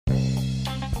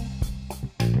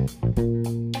Hey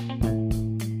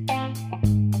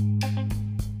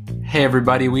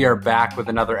everybody, we are back with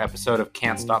another episode of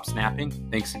Can't Stop Snapping.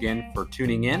 Thanks again for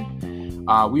tuning in.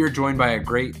 We are joined by a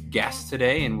great guest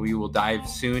today, and we will dive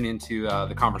soon into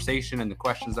the conversation and the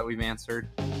questions that we've answered.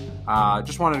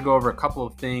 Just wanted to go over a couple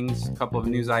of things, a couple of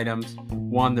news items.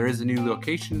 One, there is a new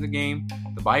location in the game,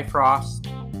 the Bifrost.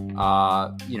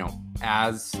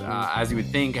 As you would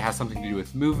think, it has something to do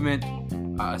with movement.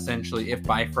 Essentially, if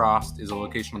Bifrost is a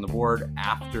location on the board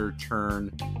after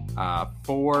turn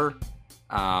 4,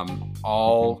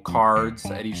 all cards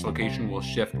at each location will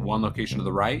shift one location to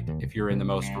the right. If you're in the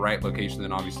most right location,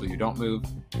 then obviously you don't move.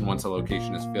 And once a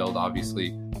location is filled,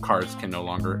 obviously cards can no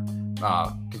longer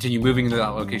continue moving into that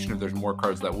location if there's more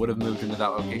cards that would have moved into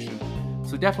that location.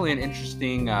 So definitely an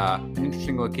interesting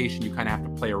location. You kind of have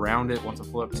to play around it once it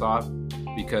flips off,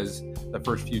 because the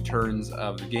first few turns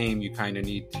of the game, you kind of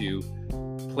need to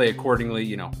play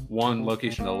accordingly. One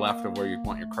location to the left of where you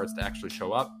want your cards to actually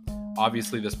show up.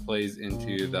 Obviously, this plays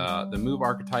into the move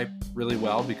archetype really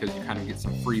well, because you kind of get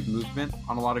some free movement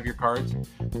on a lot of your cards.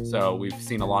 So we've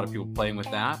seen a lot of people playing with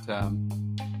that.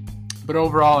 But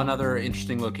overall, another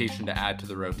interesting location to add to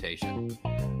the rotation.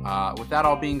 With that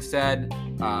all being said,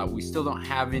 we still don't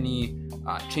have any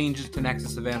changes to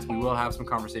Nexus events. We will have some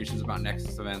conversations about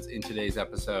Nexus events in today's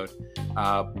episode,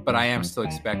 but I am still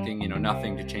expecting,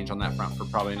 nothing to change on that front for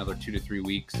probably another 2 to 3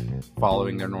 weeks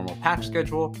following their normal patch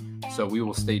schedule. So we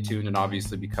will stay tuned and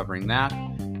obviously be covering that.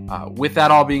 With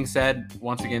that all being said,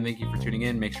 once again, thank you for tuning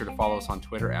in. Make sure to follow us on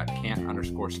Twitter at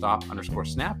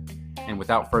can't_stop_snap. And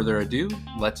without further ado,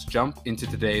 let's jump into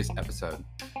today's episode.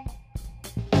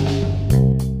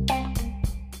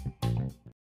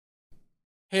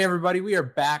 Hey everybody, we are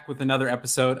back with another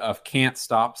episode of Can't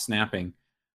Stop Snapping.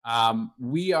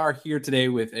 We are here today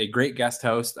with a great guest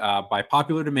host by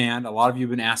popular demand. A lot of you have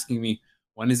been asking me,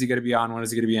 when is he going to be on? When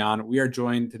is he going to be on? We are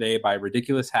joined today by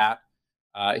RidiculousHat.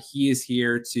 He is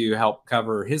here to help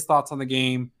cover his thoughts on the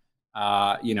game.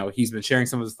 He's been sharing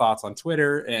some of his thoughts on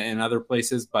Twitter and other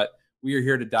places, but we are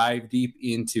here to dive deep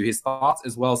into his thoughts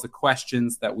as well as the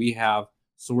questions that we have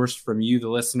sourced from you, the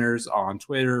listeners, on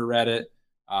Twitter, Reddit,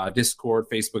 Discord,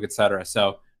 Facebook, etc.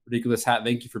 So, RidiculousHat,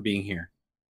 thank you for being here.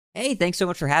 Hey, thanks so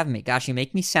much for having me. Gosh, you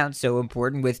make me sound so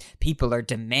important with people are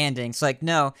demanding. It's like,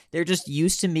 no, they're just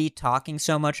used to me talking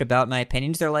so much about my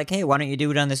opinions. They're like, hey, why don't you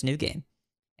do it on this new game?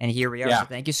 And here we are. Yeah. So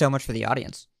thank you so much for the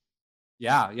audience.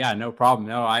 Yeah, no problem.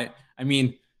 No, I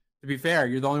mean, to be fair,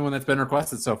 you're the only one that's been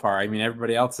requested so far. I mean,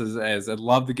 everybody else has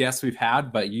loved the guests we've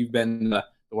had, but you've been the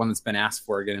one that's been asked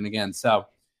for again and again. So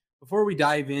before we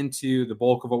dive into the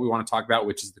bulk of what we want to talk about,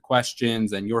 which is the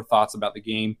questions and your thoughts about the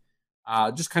game,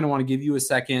 just kind of want to give you a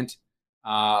second.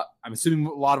 I'm assuming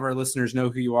a lot of our listeners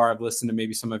know who you are. I've listened to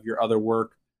maybe some of your other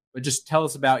work, but just tell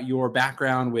us about your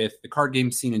background with the card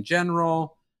game scene in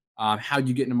general. How did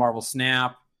you get into Marvel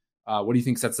Snap? What do you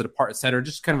think sets it apart, et cetera?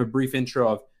 Just kind of a brief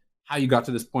intro of how you got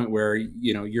to this point where,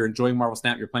 you're enjoying Marvel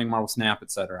Snap, you're playing Marvel Snap, et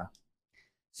cetera.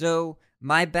 So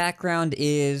my background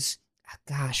is,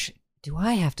 gosh, do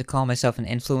I have to call myself an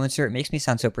influencer? It makes me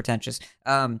sound so pretentious.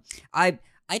 I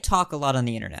talk a lot on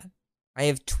the internet. I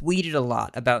have tweeted a lot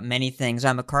about many things.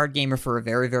 I'm a card gamer for a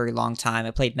very, very long time.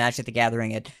 I played Magic the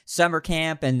Gathering at summer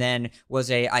camp and then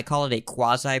I call it a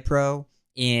quasi-pro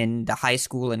in the high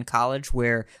school and college,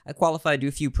 where I qualified to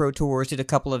a few pro tours, did a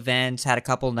couple events, had a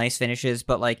couple nice finishes,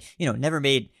 but never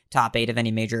made top 8 of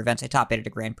any major events. I top 8 at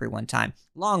a Grand Prix one time,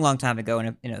 long time ago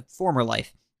in a former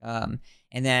life.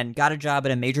 And then got a job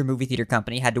at a major movie theater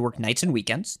company, had to work nights and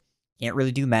weekends. Can't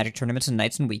really do Magic tournaments on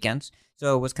nights and weekends.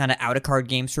 So was kind of out of card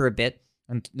games for a bit.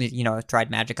 And, I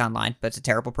tried Magic Online, but it's a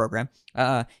terrible program.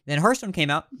 Then Hearthstone came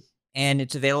out, and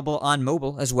it's available on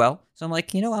mobile as well. So I'm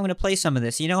like, I'm going to play some of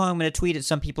this. I'm going to tweet at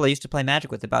some people I used to play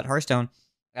Magic with about Hearthstone.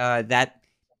 That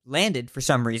landed for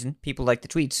some reason. People like the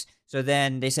tweets. So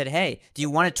then they said, hey, do you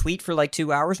want to tweet for like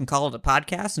 2 hours and call it a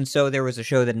podcast? And so there was a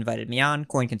show that invited me on,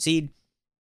 Coin Concede.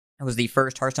 It was the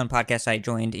first Hearthstone podcast I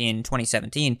joined in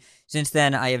 2017. Since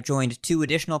then, I have joined 2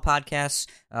 additional podcasts.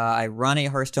 I run a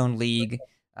Hearthstone league.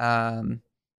 I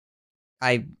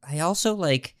also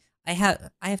I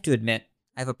have to admit,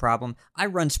 I have a problem. I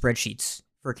run spreadsheets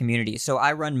for communities. So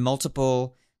I run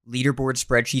multiple leaderboard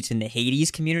spreadsheets in the Hades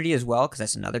community as well, because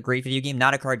that's another great video game.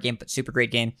 Not a card game, but super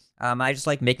great game. I just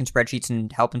like making spreadsheets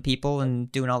and helping people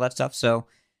and doing all that stuff. So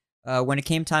when it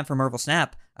came time for Marvel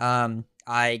Snap,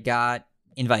 I got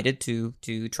invited to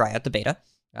try out the beta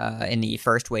in the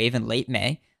first wave in late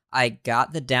May. I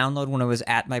got the download when I was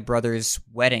at my brother's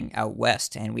wedding out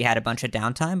west, and we had a bunch of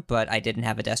downtime, but I didn't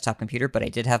have a desktop computer, but I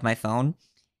did have my phone.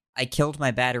 I killed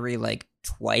my battery like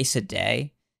twice a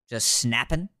day, just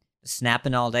snapping,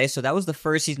 snapping all day. So that was the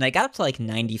first season. I got up to like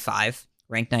 95,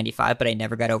 ranked 95, but I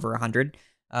never got over 100.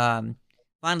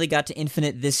 Finally got to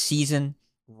Infinite this season,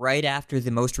 right after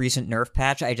the most recent nerf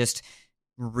patch. I just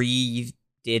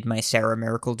redid my Sarah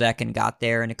Miracle deck and got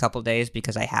there in a couple days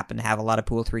because I happen to have a lot of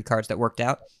Pool 3 cards that worked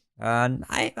out. I'm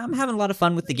having a lot of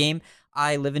fun with the game.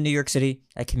 I live in New York City.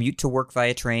 I commute to work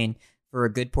via train. For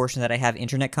a good portion that I have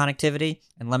internet connectivity.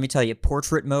 And let me tell you,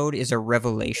 portrait mode is a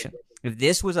revelation. If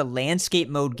this was a landscape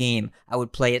mode game, I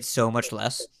would play it so much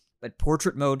less. But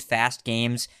portrait mode, fast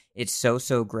games, it's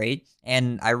so great.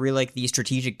 And I really like the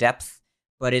strategic depth,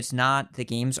 but it's not, the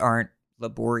games aren't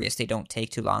laborious. They don't take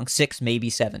too long. 6, maybe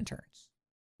 7 turns.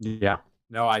 Yeah.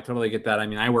 No, I totally get that. I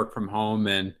mean, I work from home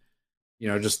and,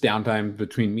 just downtime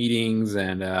between meetings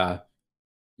and,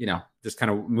 just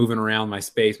kind of moving around my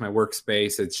space, my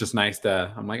workspace. It's just nice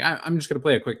I'm like, I'm just going to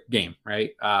play a quick game, right?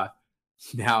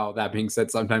 Now, that being said,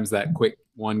 sometimes that quick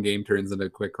one game turns into a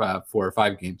quick 4 or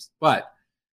 5 games, but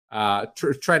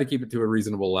try to keep it to a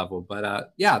reasonable level.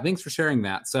 But yeah, thanks for sharing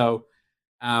that. So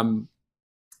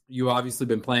you obviously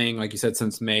been playing, like you said,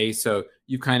 since May. So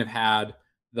you've kind of had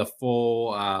the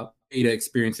full beta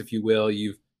experience, if you will.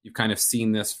 You've kind of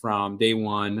seen this from day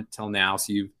one till now.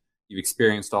 So you've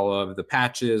experienced all of the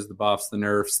patches, the buffs, the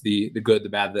nerfs, the good, the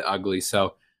bad, the ugly.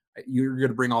 So you're going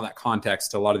to bring all that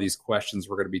context to a lot of these questions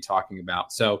we're going to be talking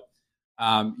about. So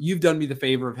you've done me the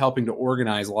favor of helping to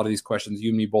organize a lot of these questions. You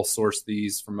and me both sourced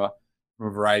these from a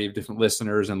variety of different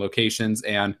listeners and locations,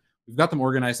 and we've got them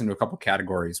organized into a couple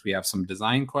categories. We have some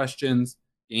design questions,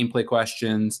 gameplay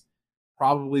questions.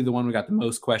 Probably the one we got the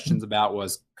most questions about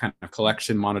was kind of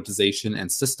collection, monetization,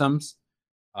 and systems.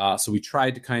 So we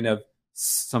tried to kind of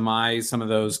surmise some of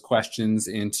those questions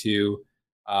into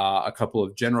a couple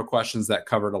of general questions that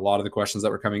covered a lot of the questions that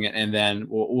were coming in, and then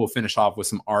we'll finish off with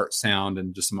some art, sound,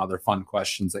 and just some other fun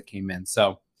questions that came in.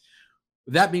 So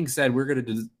with that being said, we're going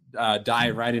to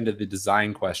dive right into the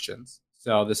design questions.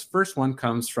 So this first one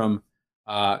comes from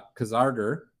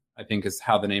Kazargar, I think is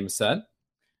how the name is said.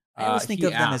 I always think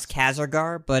of them as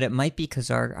Kazargar, but it might be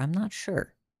Kazar. I'm not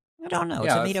sure. I don't know.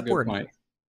 It's a made-up word. Point.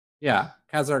 Yeah,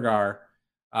 Kazargar.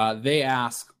 They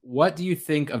ask, what do you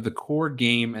think of the core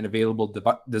game and available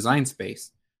design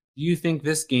space? Do you think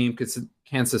this game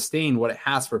can sustain what it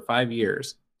has for 5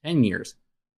 years, 10 years?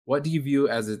 What do you view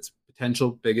as its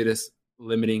potential biggest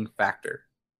limiting factor?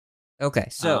 Okay,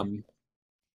 so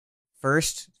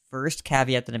first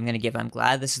caveat that I'm going to give, I'm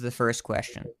glad this is the first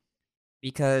question,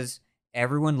 because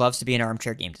everyone loves to be an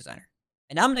armchair game designer.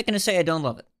 And I'm not going to say I don't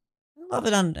love it. I love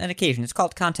it on an occasion. It's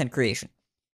called content creation.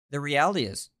 The reality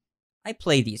is, I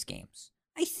play these games.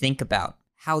 I think about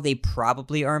how they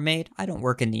probably are made. I don't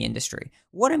work in the industry.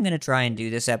 What I'm going to try and do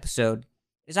this episode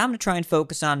is I'm going to try and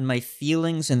focus on my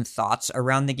feelings and thoughts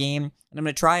around the game, and I'm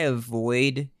going to try to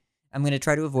avoid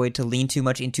to lean too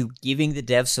much into giving the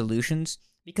devs solutions,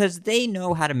 because they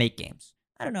know how to make games.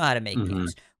 I don't know how to make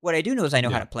games. What I do know is I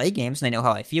know how to play games, and I know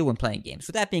how I feel when playing games.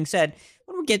 With that being said,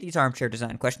 when we get these armchair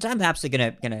design questions, I'm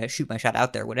absolutely gonna shoot my shot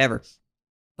out there, whatever.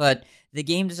 But the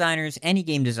game designers, any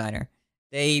game designer,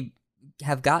 they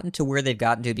have gotten to where they've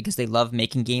gotten to because they love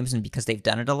making games and because they've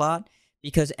done it a lot.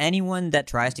 Because anyone that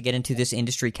tries to get into this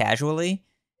industry casually,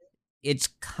 it's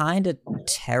kind of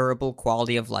terrible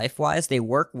quality of life-wise. They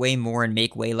work way more and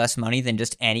make way less money than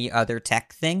just any other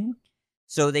tech thing.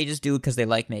 So they just do it because they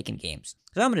like making games.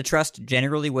 So I'm going to trust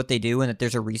generally what they do and that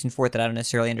there's a reason for it that I don't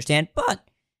necessarily understand. But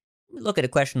look at a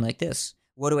question like this.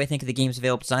 What do I think of the game's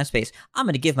available design space? I'm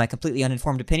going to give my completely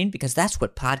uninformed opinion because that's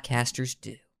what podcasters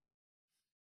do.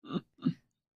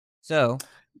 So,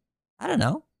 I don't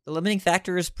know. The limiting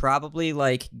factor is probably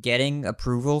like getting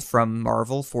approval from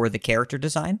Marvel for the character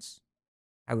designs,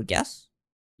 I would guess.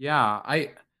 Yeah,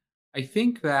 I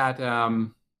think that I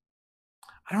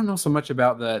don't know so much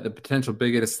about the potential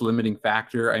biggest limiting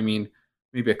factor. I mean,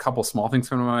 maybe a couple small things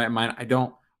come to my mind. I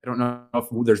don't know if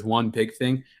there's one big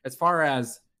thing. As far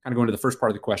as kind of going to the first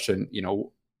part of the question,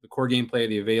 the core gameplay,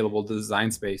 the available design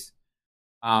space.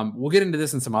 We'll get into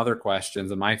this in some other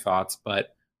questions and my thoughts,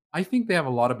 but I think they have a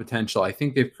lot of potential. I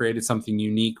think they've created something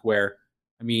unique where,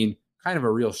 kind of a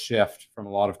real shift from a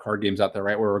lot of card games out there,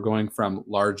 right? Where we're going from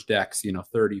large decks,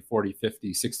 30, 40,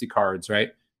 50, 60 cards,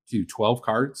 right? To 12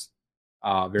 cards,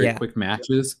 very quick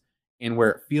matches, and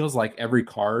where it feels like every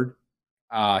card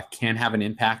can have an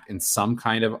impact in some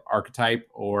kind of archetype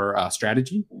or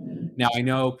strategy. Now, I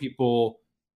know people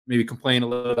maybe complain a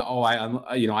little bit,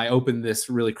 I opened this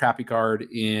really crappy card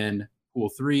in Pool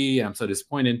 3 and I'm so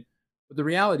disappointed. But the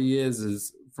reality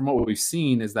is from what we've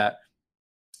seen is that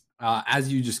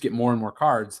as you just get more and more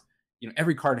cards,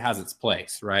 every card has its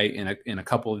place, right? In a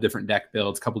couple of different deck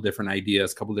builds, a couple different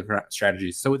ideas, a couple different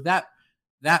strategies. So with that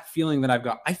that feeling that I've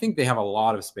got, I think they have a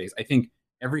lot of space. I think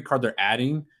every card they're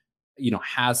adding,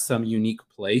 has some unique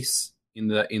place in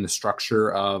the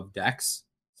structure of decks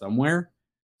somewhere.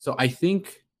 So I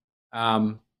think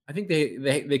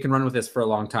they can run with this for a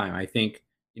long time. I think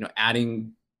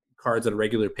adding cards at a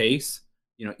regular pace,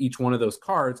 each one of those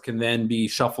cards can then be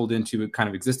shuffled into kind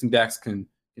of existing decks, can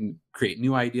create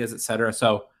new ideas, etc.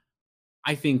 So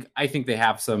I think they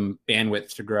have some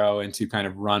bandwidth to grow and to kind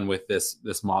of run with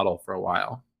this model for a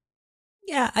while.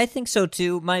 Yeah, I think so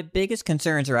too. My biggest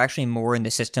concerns are actually more in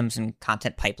the systems and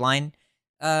content pipeline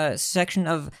section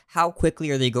of how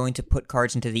quickly are they going to put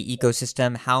cards into the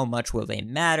ecosystem? How much will they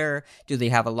matter? Do they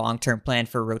have a long-term plan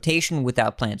for rotation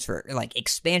without plans for like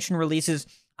expansion releases?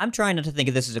 I'm trying not to think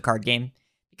of this as a card game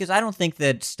because I don't think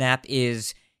that Snap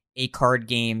is a card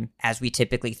game as we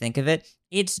typically think of it.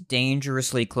 It's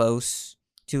dangerously close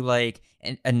to like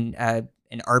an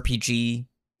RPG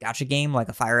gacha game like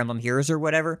a Fire Emblem Heroes or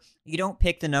whatever. You don't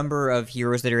pick the number of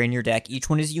heroes that are in your deck. Each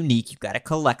one is unique. You've got to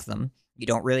collect them. You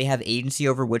don't really have agency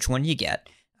over which one you get,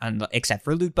 except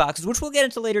for loot boxes, which we'll get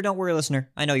into later. Don't worry, listener.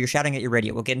 I know you're shouting at your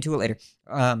radio. We'll get into it later.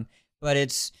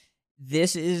 But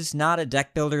this is not a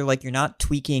deck builder. Like, you're not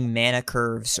tweaking mana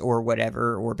curves or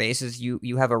whatever or bases.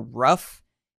 You have a rough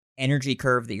energy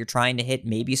curve that you're trying to hit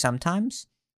maybe sometimes,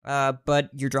 but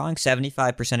you're drawing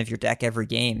 75% of your deck every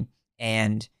game,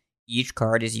 and each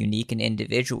card is unique and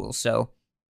individual. So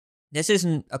this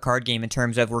isn't a card game in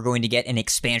terms of we're going to get an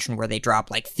expansion where they drop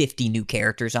like 50 new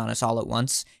characters on us all at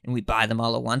once and we buy them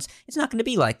all at once. It's not going to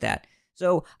be like that.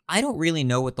 So I don't really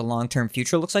know what the long-term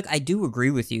future looks like. I do agree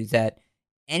with you that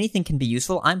anything can be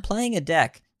useful. I'm playing a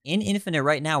deck in Infinite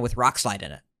right now with Rockslide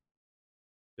in it.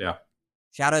 Yeah.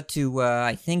 Shout out to,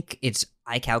 I think it's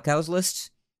iCowcow's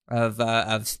list of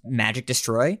Magic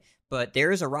Destroy, but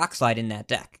there is a Rockslide in that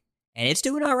deck, and it's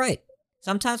doing all right.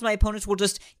 Sometimes my opponents will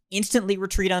just instantly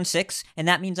retreat on 6, and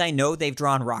that means I know they've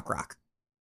drawn Rock.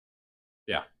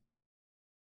 Yeah.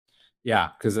 Yeah,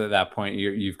 because at that point,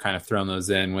 you've kind of thrown those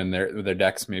in when their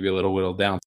deck's maybe a little whittled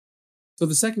down. So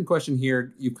the second question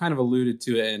here, you kind of alluded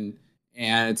to it,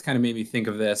 and it's kind of made me think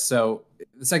of this. So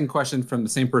the second question from the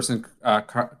same person,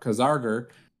 Kazarger,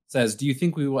 says, do you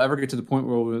think we will ever get to the point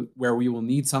where we will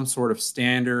need some sort of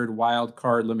standard wild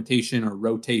card limitation or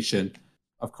rotation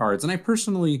of cards? And I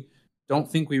personally don't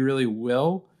think we really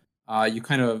will. You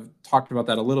kind of talked about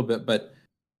that a little bit, but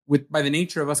by the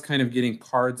nature of us kind of getting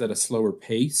cards at a slower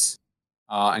pace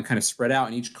and kind of spread out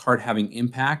and each card having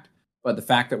impact, but the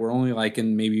fact that we're only like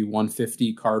in maybe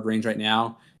 150 card range right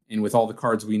now, and with all the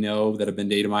cards we know that have been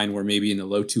data mined, we're maybe in the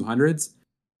low 200s.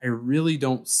 I really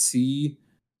don't see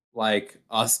like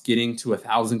us getting to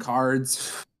 1,000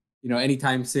 cards,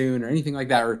 anytime soon or anything like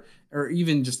that, or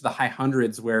even just the high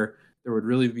hundreds where there would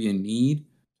really be a need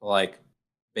to like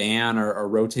ban or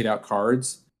rotate out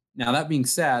cards. Now, that being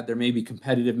said, there may be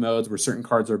competitive modes where certain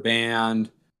cards are banned,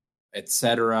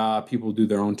 etc. People do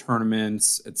their own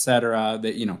tournaments, etc.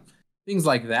 That, things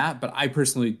like that. But I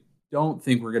personally don't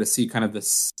think we're going to see kind of the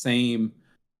same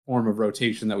form of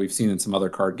rotation that we've seen in some other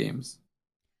card games.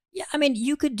 Yeah, I mean,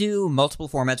 you could do multiple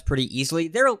formats pretty easily.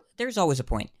 There's always a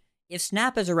point. If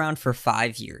Snap is around for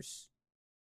 5 years,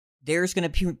 there's going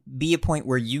to be a point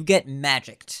where you get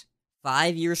magicked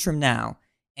 5 years from now,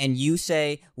 and you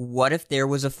say, what if there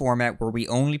was a format where we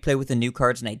only play with the new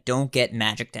cards and I don't get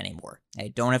magicked anymore? I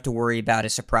don't have to worry about a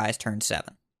surprise turn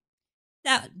 7.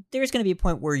 Now, there's going to be a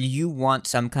point where you want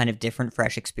some kind of different,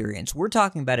 fresh experience. We're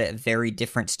talking about a very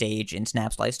different stage in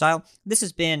Snap's lifestyle. This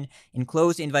has been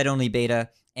enclosed invite-only beta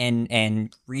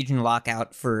and region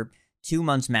lockout for 2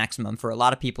 months maximum. For a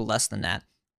lot of people, less than that.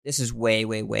 This is way,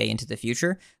 way, way into the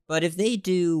future. But if they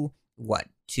do,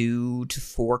 2 to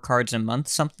 4 cards a month,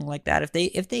 something like that, if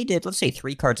they did, let's say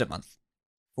 3 cards a month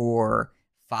for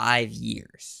 5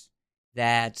 years,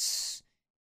 that's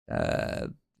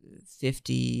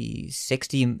 50,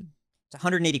 60, it's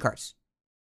 180 cards,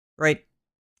 right?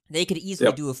 They could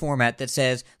easily do a format that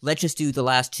says, let's just do the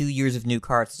last 2 years of new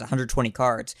cards. It's 120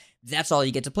 cards. That's all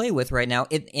you get to play with right now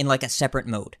in like a separate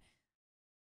mode.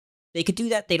 They could do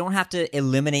that. They don't have to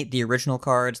eliminate the original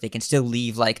cards. They can still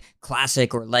leave like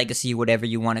classic or legacy, whatever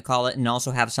you want to call it, and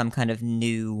also have some kind of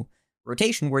new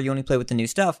rotation where you only play with the new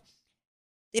stuff.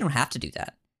 They don't have to do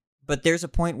that. But there's a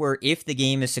point where if the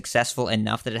game is successful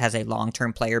enough that it has a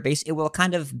long-term player base, it will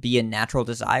kind of be a natural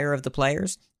desire of the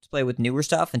players to play with newer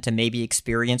stuff and to maybe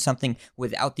experience something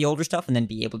without the older stuff and then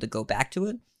be able to go back to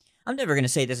it. I'm never going to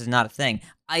say this is not a thing.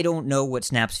 I don't know what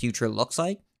Snap's future looks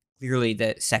like. Clearly,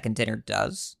 the second dinner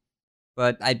does.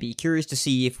 But I'd be curious to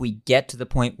see if we get to the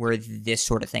point where this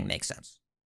sort of thing makes sense.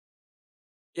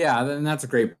 Yeah, and that's a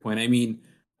great point. I mean,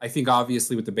 I think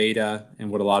obviously with the beta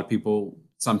and what a lot of people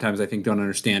sometimes I think don't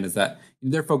understand is that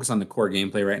they're focused on the core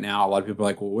gameplay right now. A lot of people are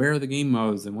like, well, where are the game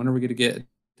modes and when are we going to get a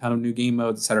ton of new game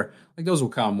modes, et cetera? Like those will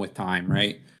come with time,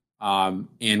 right?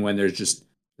 And when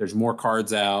there's more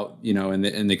cards out,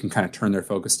 and they can kind of turn their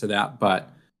focus to that. But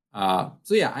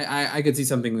so yeah, I could see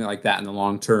something like that in the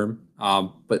long term.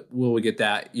 But will we get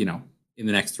that, in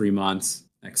the next 3 months,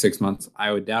 next 6 months?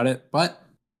 I would doubt it. But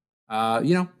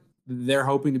they're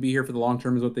hoping to be here for the long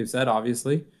term, is what they've said,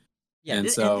 obviously. Yeah, And and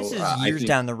this so is I years think,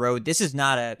 down the road. This is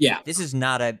not a yeah,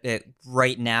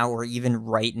 right now or even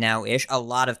right now ish. A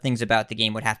lot of things about the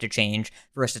game would have to change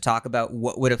for us to talk about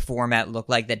what would a format look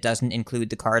like that doesn't include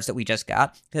the cards that we just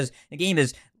got. Because the game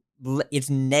it's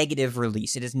negative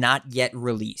release. It is not yet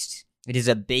released. It is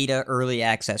a beta early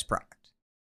access product.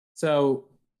 so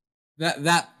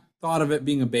that thought of it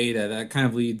being a beta, that kind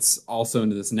of leads also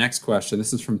into this next question.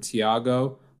 This is from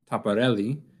Tiago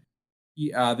Taparelli.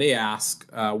 They ask,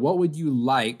 what would you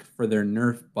like for their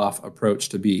nerf buff approach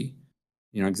to be?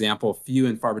 Example, few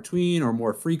and far between or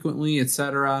more frequently,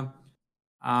 etc.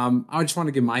 I just want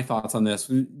to give my thoughts on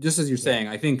this. Just as you're saying,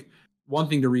 I think one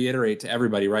thing to reiterate to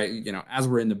everybody, right? As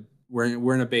we're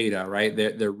in a beta, right?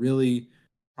 They're really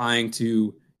trying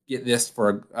to get this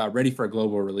for ready for a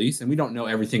global release, and we don't know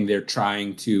everything they're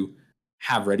trying to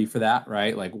have ready for that,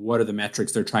 right? Like what are the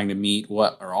metrics they're trying to meet?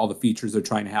 What are all the features they're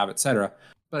trying to have, etc.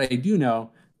 But I do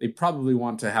know they probably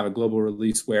want to have a global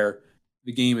release where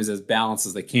the game is as balanced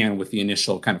as they can with the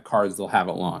initial kind of cards they'll have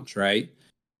at launch, right?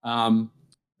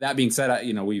 That being said,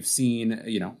 we've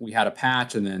seen, we had a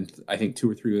patch, and then I think 2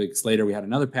 or 3 weeks later we had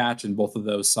another patch, and both of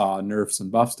those saw nerfs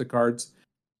and buffs to cards.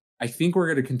 I think we're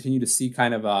going to continue to see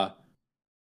kind of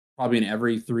probably in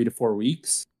every 3 to 4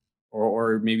 weeks,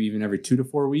 or maybe even every 2 to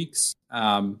 4 weeks.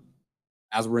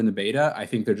 As we're in the beta, I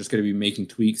think they're just going to be making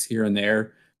tweaks here and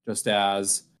there, just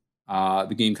as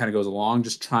the game kind of goes along,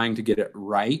 just trying to get it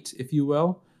right, if you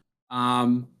will.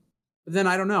 But then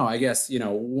I don't know. I guess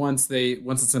once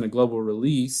it's in a global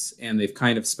release and they've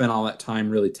kind of spent all that time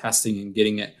really testing and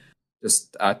getting it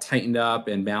just tightened up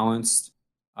and balanced,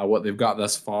 what they've got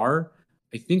thus far,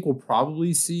 I think we'll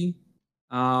probably see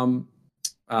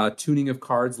tuning of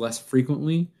cards less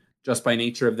frequently, just by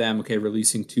nature of them. Okay,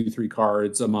 releasing 2-3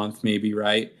 cards a month, maybe,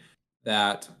 right?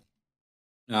 That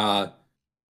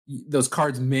those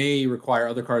cards may require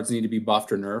other cards need to be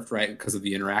buffed or nerfed, right? Because of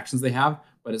the interactions they have.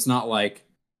 But it's not like,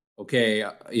 okay,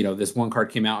 this one card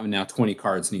came out and now 20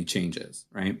 cards need changes,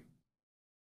 right?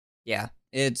 Yeah,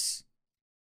 this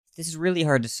is really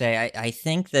hard to say. I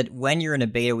think that when you're in a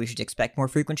beta, we should expect more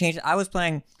frequent changes. I was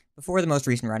playing, before the most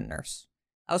recent run of nerfs,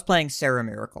 I was playing Sarah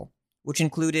Miracle, which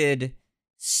included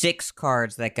 6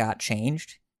 cards that got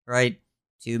changed, right?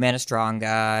 2 mana Strong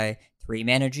Guy, 3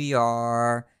 mana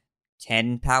GR,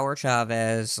 10 Power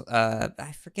Chavez.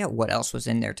 I forget what else was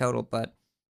in there total, but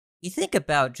you think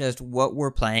about just what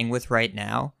we're playing with right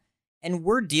now, and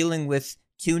we're dealing with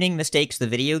tuning mistakes of the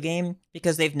video game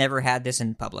because they've never had this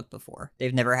in public before.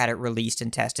 They've never had it released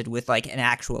and tested with like an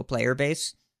actual player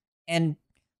base. And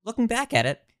looking back at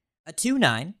it, a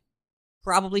 2-9,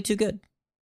 probably too good.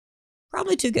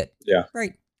 Probably too good. Yeah.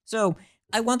 Right. So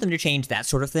I want them to change that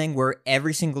sort of thing where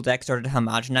every single deck started to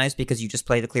homogenize because you just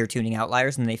play the clear tuning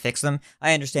outliers and they fix them.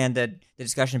 I understand that the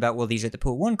discussion about, well, these are the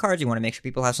pool 1 cards. You want to make sure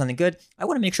people have something good. I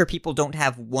want to make sure people don't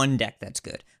have one deck that's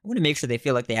good. I want to make sure they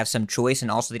feel like they have some choice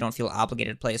and also they don't feel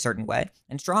obligated to play a certain way.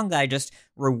 And Strong Guy just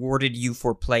rewarded you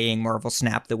for playing Marvel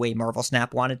Snap the way Marvel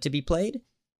Snap wanted to be played.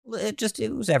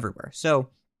 It was everywhere.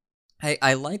 So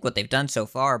I like what they've done so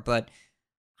far, but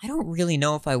I don't really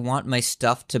know if I want my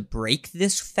stuff to break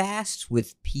this fast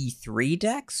with P3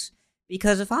 decks,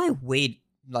 because if I wait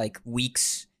like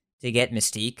weeks to get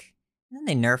Mystique, and then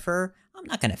they nerf her, I'm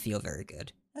not going to feel very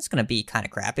good. That's going to be kind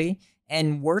of crappy.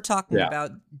 And we're talking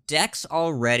about decks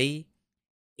already.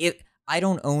 I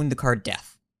don't own the card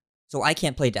Death, so I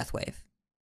can't play Deathwave.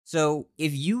 So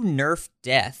if you nerf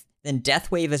Death, then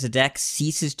Deathwave as a deck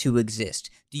ceases to exist.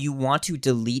 Do you want to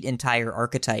delete entire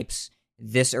archetypes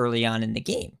this early on in the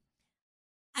game?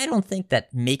 I don't think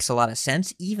that makes a lot of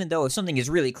sense, even though if something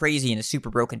is really crazy and a super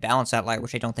broken balance outlier,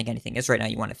 which I don't think anything is right now,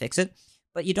 you want to fix it.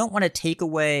 But you don't want to take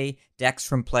away decks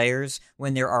from players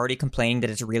when they're already complaining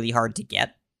that it's really hard to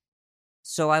get.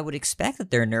 So I would expect that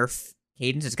their nerf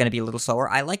cadence is going to be a little slower.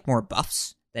 I like more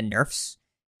buffs than nerfs,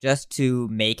 just to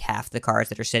make half the cards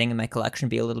that are sitting in my collection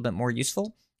be a little bit more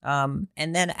useful. And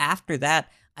then after that,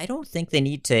 I don't think they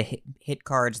need to hit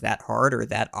cards that hard or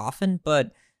that often,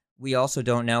 but we also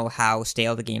don't know how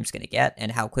stale the game's going to get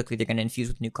and how quickly they're going to infuse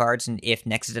with new cards and if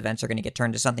Nexus events are going to get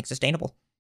turned to something sustainable.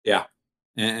 Yeah,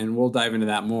 and we'll dive into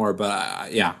that more, but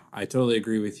I totally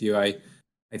agree with you. I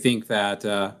think that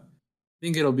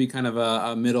think it'll be kind of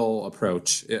a middle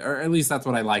approach, or at least that's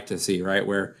what I like to see, right?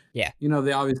 Where, Yeah.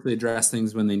 they obviously address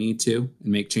things when they need to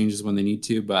and make changes when they need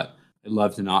to, but I'd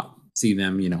love to not see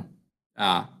them,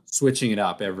 switching it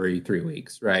up every 3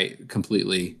 weeks, right?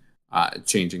 Completely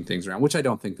changing things around, which I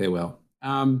don't think they will.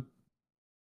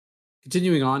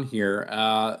 Continuing on here,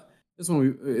 this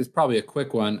one is probably a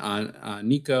quick one.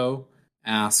 Nico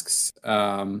asks,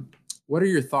 what are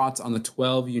your thoughts on the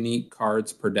 12 unique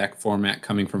cards per deck format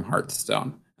coming from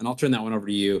Hearthstone? And I'll turn that one over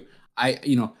to you. I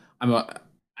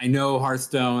know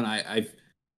Hearthstone.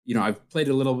 I've played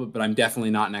a little bit, but I'm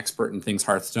definitely not an expert in things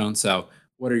Hearthstone. So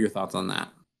what are your thoughts on that?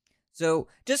 So,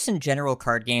 just in general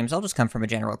card games, I'll just come from a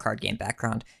general card game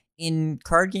background. In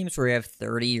card games where you have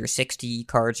 30 or 60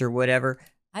 cards or whatever,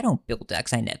 I don't build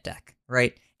decks, I net deck,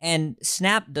 right? And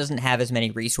Snap doesn't have as many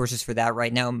resources for that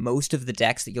right now. Most of the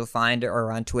decks that you'll find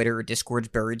are on Twitter or Discord's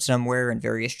buried somewhere in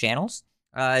various channels.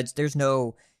 There's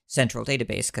no central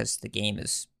database because the game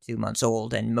is 2 months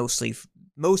old and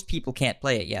most people can't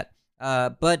play it yet.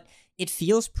 But it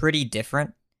feels pretty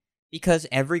different because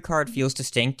every card feels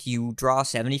distinct. You draw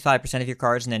 75% of your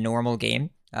cards in a normal game,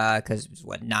 because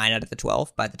 9 out of the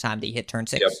 12 by the time they hit turn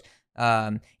 6.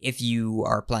 Yep. If you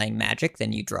are playing Magic,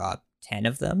 then you draw 10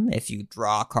 of them. If you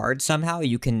draw cards somehow,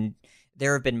 you can...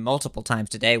 There have been multiple times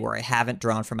today where I haven't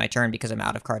drawn for my turn because I'm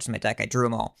out of cards in my deck. I drew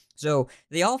them all. So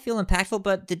they all feel impactful,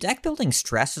 but the deck building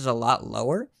stress is a lot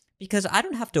lower because I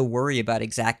don't have to worry about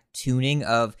exact tuning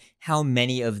of how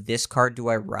many of this card do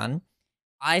I run.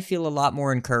 I feel a lot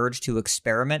more encouraged to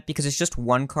experiment because it's just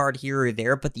one card here or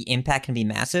there, but the impact can be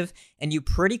massive, and you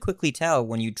pretty quickly tell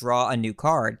when you draw a new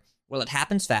card. Well, it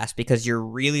happens fast because you're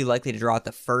really likely to draw it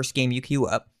the first game you queue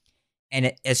up,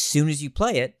 and as soon as you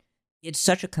play it, it's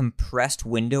such a compressed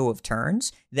window of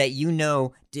turns that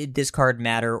did this card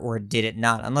matter or did it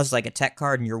not? Unless it's like a tech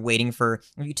card and you're waiting for...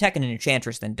 If you tech an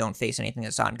Enchantress, then don't face anything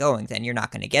that's ongoing, then you're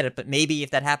not going to get it, but maybe if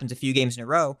that happens a few games in a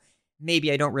row,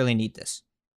 maybe I don't really need this.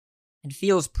 It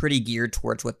feels pretty geared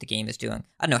towards what the game is doing.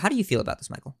 I don't know. How do you feel about this,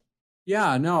 Michael?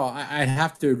 Yeah, no, I'd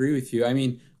have to agree with you. I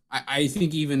mean, I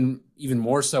think even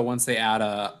more so once they add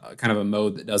a kind of a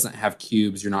mode that doesn't have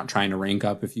cubes, you're not trying to rank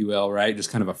up, if you will, right? Just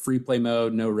kind of a free play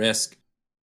mode, no risk.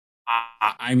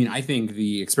 I mean, I think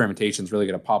the experimentation is really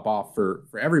going to pop off for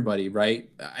everybody, right?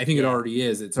 I think it already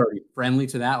is. It's already friendly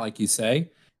to that, like you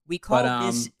say. We call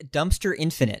this Dumpster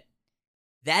Infinite.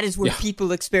 That is where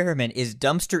people experiment, is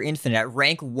Dumpster Infinite. At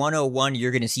rank 101,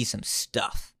 you're going to see some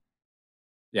stuff.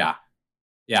 Yeah.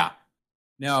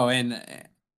 No, and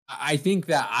I think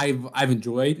that I've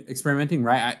enjoyed experimenting,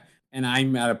 right? And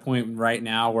I'm at a point right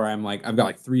now where I'm like, I've got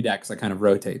like 3 decks I kind of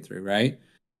rotate through, right?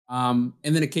 And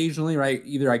then occasionally, right,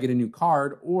 either I get a new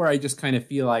card or I just kind of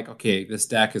feel like, okay, this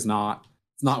deck it's not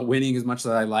winning as much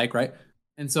as I like, right?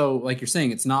 And so, like you're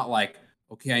saying, it's not like,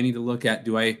 okay, I need to look at,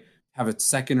 do I have a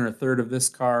second or a third of this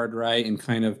card, right? And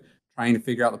kind of trying to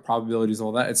figure out the probabilities of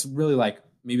all that. It's really like,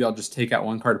 maybe I'll just take out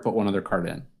one card to put one other card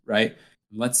in, right?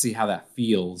 Let's see how that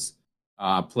feels.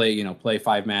 Play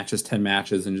 5 matches, 10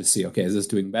 matches, and just see, okay, is this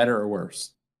doing better or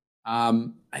worse?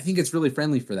 I think it's really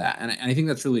friendly for that. And I think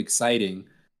that's really exciting.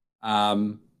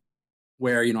 Where,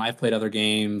 I've played other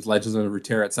games, Legends of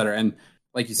Runeterra, et cetera. And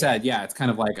like you said, it's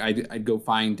kind of like I'd go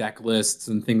find deck lists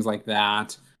and things like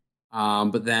that.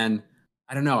 But then,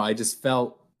 I don't know, I just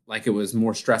felt like it was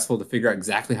more stressful to figure out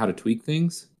exactly how to tweak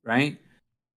things, right?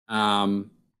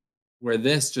 Where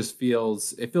this just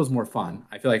feels more fun.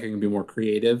 I feel like I can be more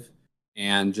creative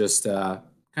and just kind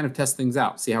of test things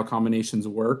out, see how combinations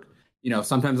work.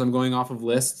 Sometimes I'm going off of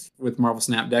lists with Marvel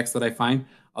Snap decks that I find.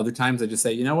 Other times I just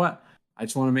say, you know what? I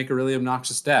just want to make a really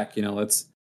obnoxious deck. Let's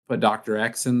put Dr.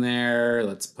 X in there.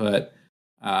 Let's put,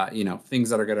 things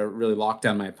that are going to really lock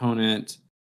down my opponent.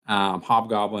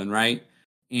 Hobgoblin, right?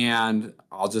 And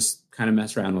I'll just kind of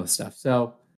mess around with stuff.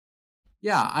 So,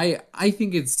 yeah, I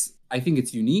think it's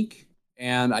unique,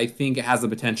 and I think it has the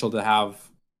potential to have,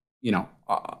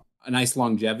 a nice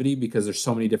longevity because there's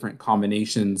so many different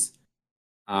combinations.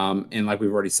 And like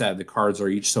we've already said, the cards are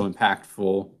each so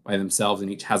impactful by themselves, and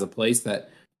each has a place that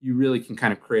you really can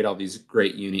kind of create all these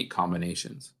great, unique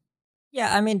combinations.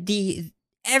 Yeah, I mean,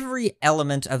 every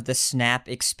element of the Snap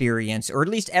experience, or at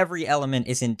least every element,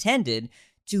 is intended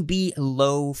to be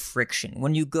low friction.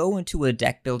 When you go into a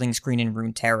deck building screen in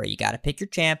Runeterra, you got to pick your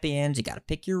champions, you got to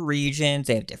pick your regions,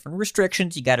 they have different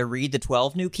restrictions, you got to read the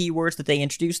 12 new keywords that they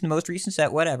introduced in the most recent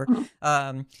set, whatever.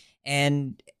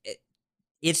 And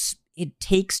it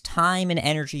takes time and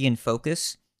energy and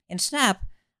focus. And Snap,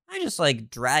 I just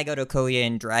drag out Okoye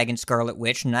and Dragon Scarlet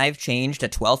Witch, and I've changed a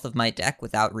 12th of my deck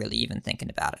without really even thinking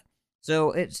about it.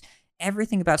 So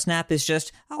everything about Snap is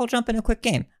just, I'll jump in a quick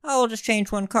game. I'll just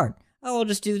change one card. Oh, I'll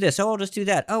just do this. Oh, I'll just do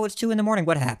that. Oh, it's 2 in the morning.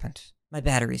 What happened? My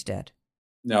battery's dead.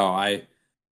 No,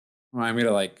 well, I'm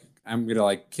gonna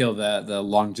like kill the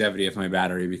longevity of my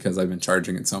battery because I've been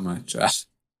charging it so much.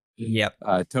 Yep.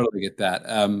 I totally get that.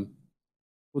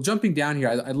 Well, jumping down here,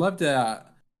 I'd love to.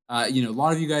 A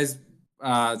lot of you guys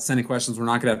sending questions. We're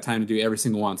not gonna have time to do every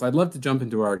single one, so I'd love to jump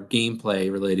into our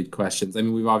gameplay related questions. I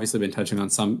mean, we've obviously been touching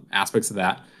on some aspects of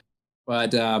that,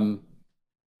 but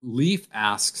Leaf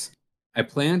asks, I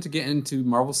plan to get into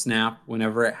Marvel Snap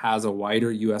whenever it has a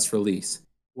wider US release.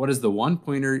 What is the one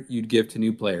pointer you'd give to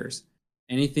new players?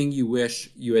 Anything you wish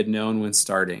you had known when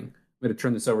starting? I'm going to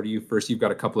turn this over to you first. You've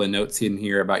got a couple of notes in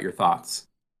here about your thoughts.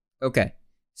 Okay.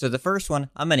 So the first one,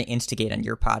 I'm going to instigate on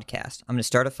your podcast. I'm going to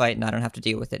start a fight and I don't have to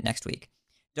deal with it next week.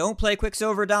 Don't play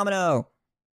Quicksilver Domino.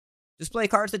 Just play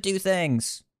cards that do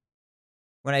things.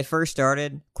 When I first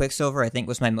started, Quicksilver I think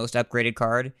was my most upgraded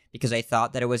card because I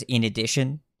thought that it was in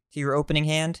addition to your opening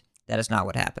hand. That is not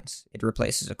what happens. It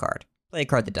replaces a card. Play a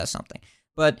card that does something.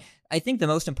 But I think the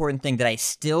most important thing that I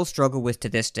still struggle with to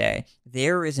this day,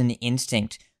 there is an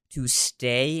instinct to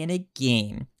stay in a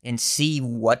game and see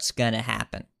what's going to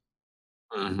happen.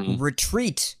 Mm-hmm.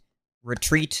 Retreat.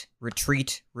 Retreat.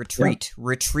 Retreat. Retreat. Yeah.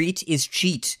 Retreat is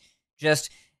cheat. Just,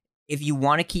 if you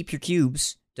want to keep your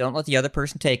cubes, don't let the other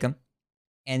person take them.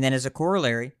 And then as a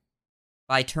corollary,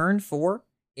 by turn 4,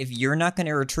 if you're not going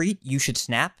to retreat, you should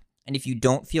snap. And if you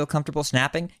don't feel comfortable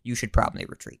snapping, you should probably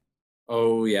retreat.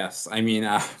 Oh yes, I mean,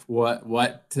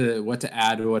 what to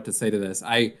add or what to say to this?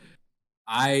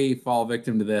 I fall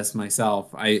victim to this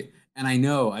myself. I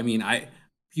know. I mean,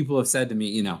 people have said to me,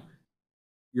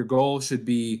 your goal should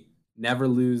be never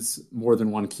lose more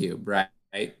than one cube, right?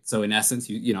 So in essence,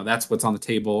 that's what's on the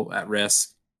table at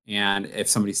risk. And if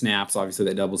somebody snaps, obviously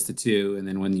that doubles to 2. And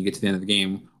then when you get to the end of the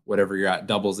game, whatever you're at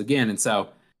doubles again. And so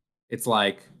it's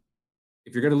like,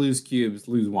 if you're going to lose cubes,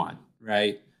 lose 1,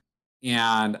 right?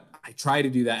 And I try to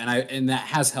do that. And that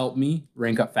has helped me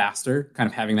rank up faster, kind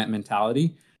of having that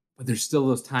mentality. But there's still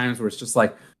those times where it's just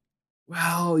like,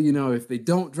 well, if they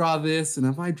don't draw this and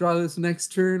if I draw this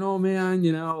next turn, oh man,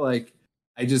 like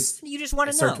you just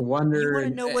want to start to wonder. You want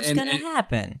to know what's going to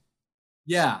happen.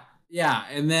 Yeah. Yeah.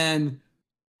 And then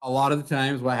a lot of the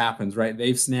times what happens, right?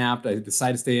 They've snapped. I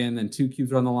decide to stay in, then 2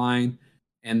 cubes are on the line.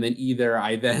 And then either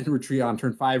I then retreat on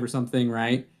turn 5 or something,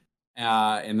 right?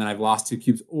 And then I've lost 2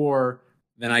 cubes, or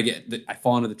then I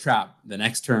fall into the trap the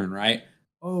next turn, right?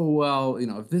 Oh, well,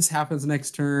 if this happens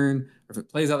next turn, or if it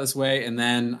plays out this way, and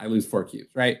then I lose 4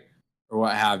 cubes, right? Or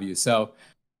what have you. So,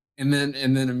 and then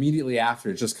immediately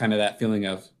after, it's just kind of that feeling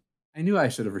of, I knew I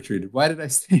should have retreated. Why did I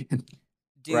stay in?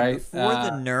 Dude, right? Before the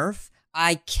nerf,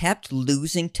 I kept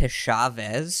losing to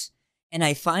Chavez, and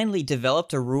I finally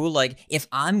developed a rule like, if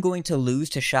I'm going to lose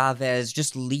to Chavez,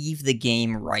 just leave the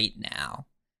game right now.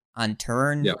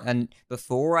 And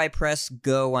before I press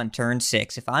go on turn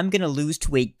 6, if I'm going to lose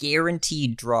to a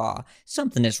guaranteed draw,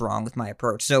 something is wrong with my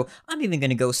approach. So I'm even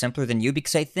going to go simpler than you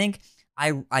because I think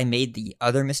I made the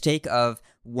other mistake of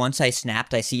once I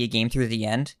snapped, I see a game through the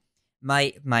end.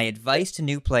 My advice to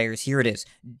new players, here it is.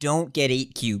 Don't get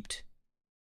 8 cubed.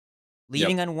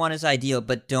 Leaving on 1 is ideal,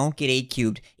 but don't get 8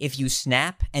 cubed. If you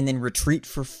snap and then retreat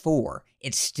for 4,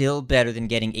 it's still better than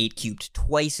getting 8 cubed.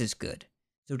 Twice as good.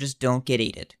 So just don't get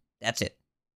 8'd. That's it.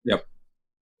 Yep.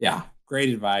 Yeah. Great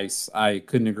advice. I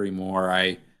couldn't agree more.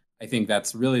 I think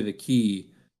that's really the key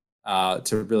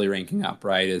to really ranking up,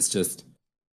 right? It's just,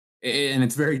 and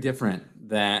it's very different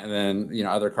than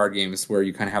other card games where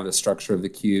you kind of have the structure of the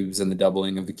cubes and the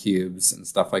doubling of the cubes and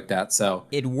stuff like that. So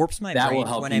it warps my brain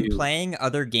when I'm playing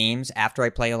other games. After I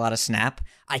play a lot of Snap,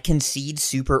 I concede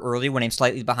super early when I'm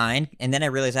slightly behind, and then I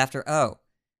realize after, oh,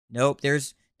 nope,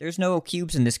 there's no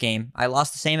cubes in this game. I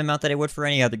lost the same amount that I would for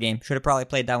any other game. Should have probably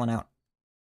played that one out.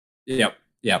 Yep,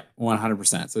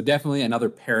 100%. So definitely another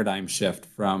paradigm shift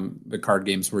from the card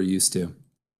games we're used to.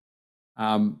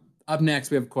 Up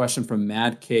next, we have a question from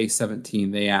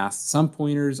MadK17. They asked, some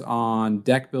pointers on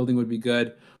deck building would be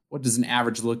good. What does an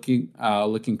average looking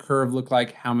curve look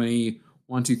like? How many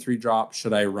 1, 2, 3 drops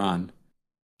should I run?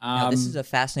 Now, this is a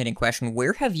fascinating question.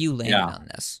 Where have you landed on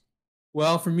this?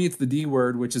 Well, for me, it's the D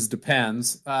word, which is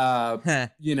depends. The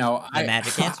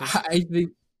magic answer.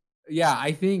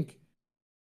 I think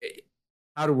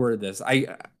how to word this.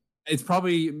 It's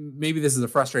probably, maybe this is a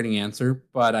frustrating answer,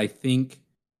 but I think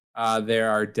there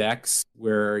are decks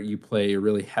where you play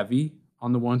really heavy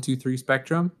on the 1, 2, 3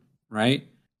 spectrum, right?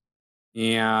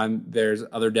 And there's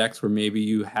other decks where maybe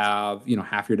you have,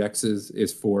 half your decks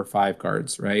is 4 or 5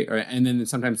 cards, right? And then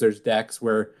sometimes there's decks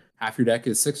where half your deck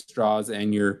is 6 draws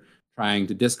and you're trying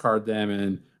to discard them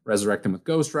and resurrect them with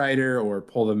Ghost Rider or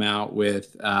pull them out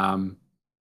with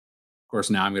course,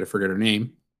 now I'm going to forget her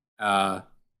name. Uh,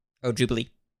 Oh, Jubilee.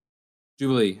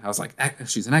 Jubilee. I was like,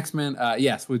 she's an X-Men.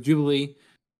 Yes, with Jubilee,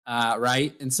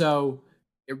 right? And so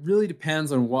it really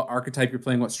depends on what archetype you're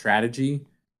playing, what strategy.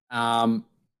 I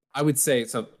would say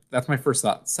so. That's my first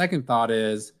thought. Second thought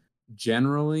is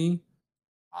generally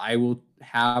I will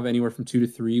have anywhere from 2 to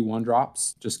 3 1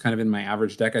 drops, just kind of in my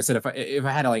average deck. I said if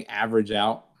I had to like average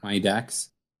out my decks,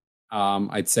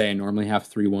 I'd say I normally have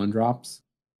 3 1 drops.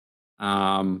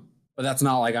 But that's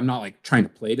not like I'm not like trying to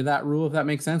play to that rule, if that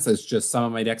makes sense. It's just some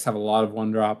of my decks have a lot of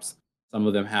 1 drops, some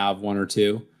of them have 1 or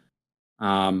 2.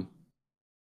 Um,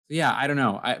 yeah, I don't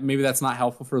know. Maybe that's not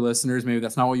helpful for listeners. Maybe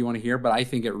that's not what you want to hear. But I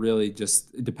think it really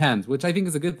just it depends, which I think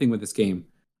is a good thing with this game.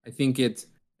 I think it's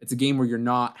a game where you're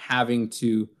not having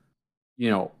to, you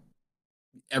know,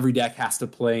 every deck has to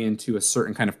play into a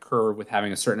certain kind of curve with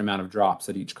having a certain amount of drops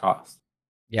at each cost.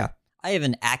 Yeah. I have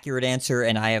an accurate answer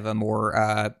and I have a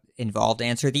more involved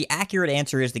answer. The accurate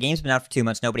answer is the game's been out for 2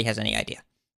 months. Nobody has any idea.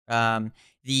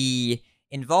 The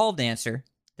involved answer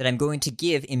that I'm going to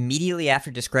give immediately after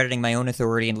discrediting my own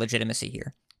authority and legitimacy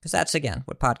here, because that's, again,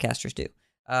 what podcasters do.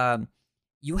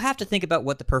 You have to think about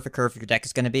what the perfect curve for your deck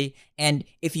is going to be. And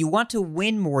if you want to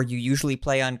win more, you usually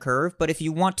play on curve. But if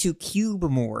you want to cube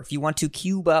more, if you want to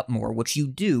cube up more, which you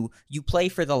do, you play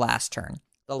for the last turn,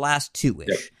 the last 2-ish.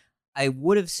 Yep. I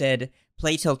would have said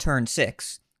play till turn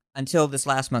 6 until this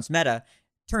last month's meta.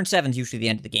 Turn 7 is usually the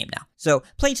end of the game now. So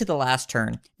play to the last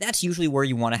turn. That's usually where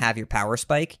you want to have your power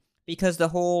spike, because the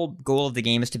whole goal of the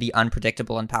game is to be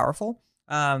unpredictable and powerful.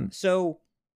 So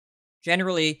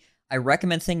generally, I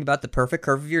recommend thinking about the perfect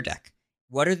curve of your deck.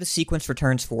 What are the sequence for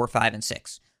turns 4, 5, and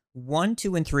 6? 1,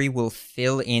 2, and 3 will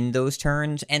fill in those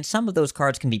turns, and some of those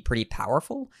cards can be pretty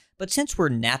powerful, but since we're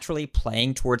naturally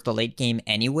playing towards the late game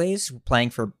anyways,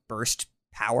 playing for burst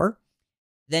power,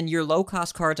 then your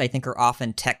low-cost cards, I think, are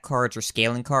often tech cards or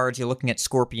scaling cards. You're looking at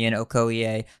Scorpion,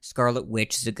 Okoye, Scarlet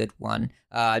Witch is a good one.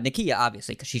 Nakia,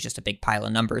 obviously, because she's just a big pile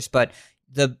of numbers, but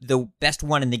the best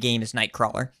one in the game is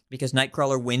Nightcrawler, because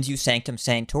Nightcrawler wins you Sanctum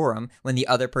Sanctorum when the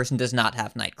other person does not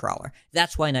have Nightcrawler.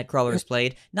 That's why Nightcrawler is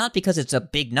played, not because it's a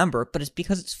big number, but it's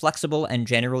because it's flexible and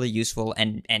generally useful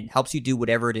and helps you do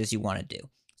whatever it is you want to do.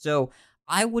 So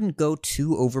I wouldn't go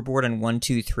too overboard on 1,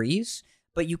 2, 3s,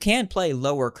 but you can play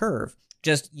lower curve.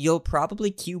 Just you'll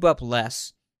probably cube up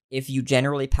less if you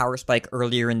generally power spike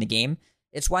earlier in the game.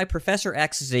 It's why Professor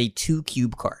X is a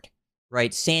 2-cube card,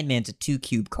 right? Sandman's a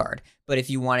 2-cube card. But if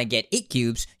you want to get 8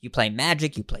 cubes, you play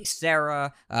Magic, you play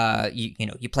Sarah,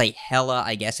 you play Hela,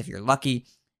 I guess, if you're lucky.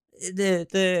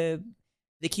 The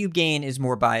cube gain is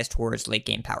more biased towards late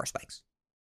game power spikes.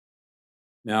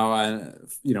 No,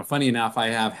 funny enough, I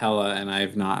have Hela and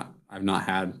I've not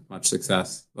had much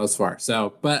success thus far.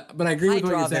 So, but I agree with what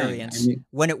you're saying. Variance. I mean,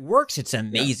 when it works, it's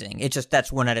amazing. Yeah. It's just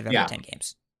that's 1 out of every 10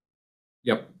 games.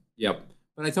 Yep.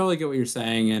 But I totally get what you're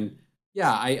saying, and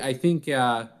yeah, I think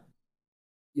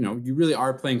you really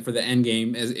are playing for the end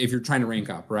game as if you're trying to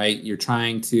rank up, right? You're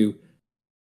trying to,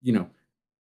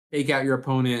 take out your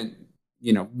opponent,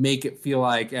 make it feel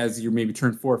like as you're maybe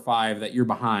turn 4 or 5 that you're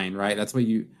behind, right? That's what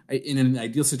in an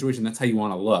ideal situation, that's how you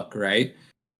want to look, right?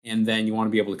 And then you want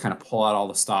to be able to kind of pull out all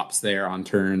the stops there on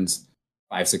turns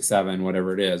 5, 6, 7,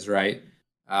 whatever it is, right?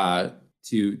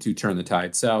 To turn the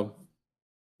tide. So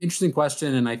interesting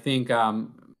question. And I think,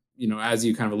 as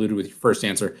you kind of alluded with your first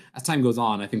answer, as time goes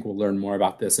on, I think we'll learn more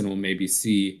about this and we'll maybe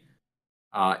see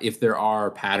if there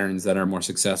are patterns that are more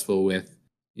successful with,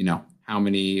 how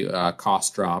many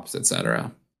cost drops,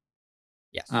 etc.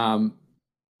 Yes.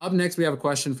 Up next, we have a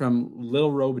question from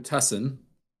Lil Robitussin.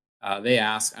 They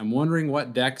ask, I'm wondering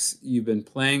what decks you've been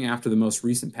playing after the most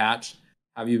recent patch.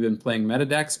 Have you been playing meta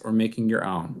decks or making your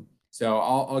own? So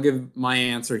I'll give my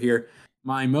answer here.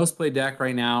 My most played deck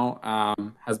right now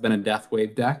has been a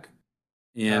Deathwave deck.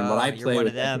 And what I play you're one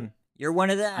of them. You're one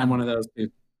of them. I'm one of those too.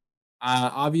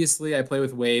 Obviously, I play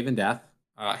with Wave and Death,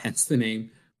 hence the name.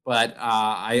 But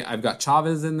I've got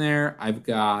Chavez in there. I've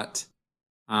got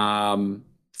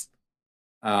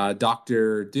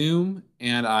Dr. Doom,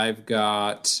 and I've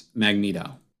got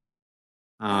Magneto.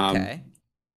 Okay.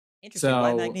 Interesting. So,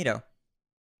 why Magneto?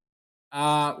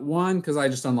 One, because I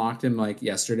just unlocked him like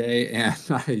yesterday, and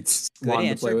I just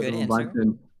wanted to play with him a bunch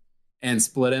and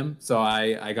split him. So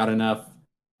I got enough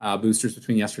boosters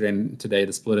between yesterday and today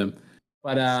to split him.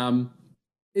 But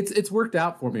it's worked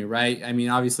out for me, right? I mean,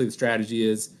 obviously the strategy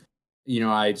is,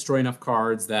 I destroy enough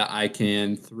cards that I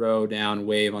can throw down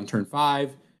Wave on turn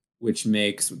 5, which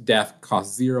makes Death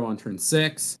cost 0 on turn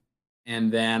 6,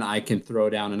 and then I can throw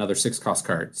down another 6-cost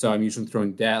card. So I'm usually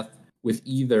throwing Death with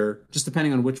either, just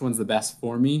depending on which one's the best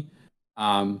for me.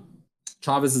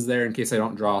 Chavez is there in case I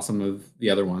don't draw some of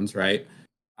the other ones, right?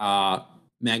 Uh,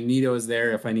 Magneto is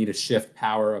there if I need to shift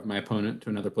power of my opponent to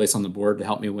another place on the board to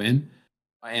help me win.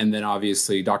 And then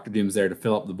obviously Doctor Doom's there to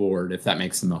fill up the board if that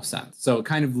makes the most sense. So it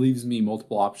kind of leaves me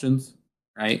multiple options,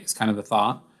 right? It's kind of the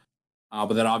thought.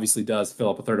 But that obviously does fill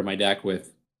up a third of my deck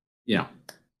with, you know,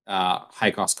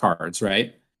 high cost cards,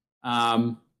 right?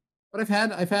 But I've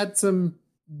had some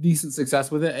decent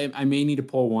success with it. I may need to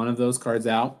pull one of those cards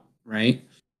out, right?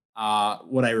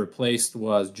 What I replaced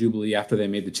was Jubilee after they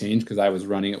made the change because I was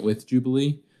running it with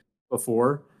Jubilee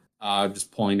before,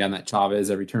 just pulling down that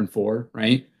Chavez every turn 4,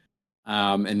 right?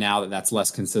 And now that that's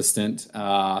less consistent,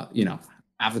 half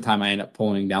the time I end up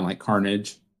pulling down like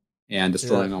Carnage and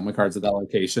destroying all my cards at that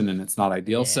location, and it's not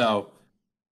ideal. Yeah.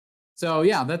 So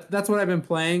yeah, that's what I've been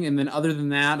playing. And then other than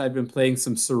that, I've been playing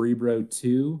some Cerebro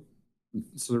 2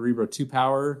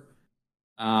 power,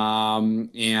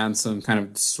 and some kind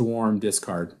of swarm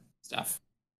discard stuff.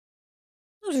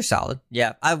 Those are solid.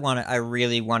 Yeah, I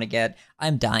really want to get.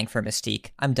 I'm dying for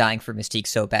Mystique. I'm dying for Mystique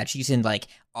so bad. She's in like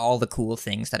all the cool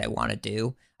things that I want to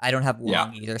do. I don't have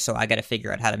Wong either, so I got to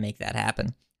figure out how to make that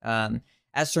happen.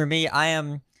 As for me, I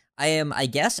am, I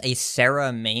guess, a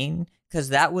Sarah main because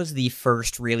that was the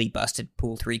first really busted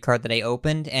pool 3 card that I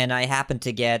opened, and I happened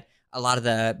to get a lot of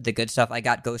the good stuff. I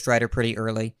got Ghost Rider pretty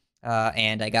early.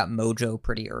 And I got Mojo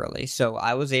pretty early, so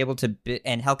I was able to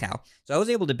and Hellcow. So I was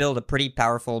able to build a pretty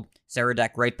powerful Sarah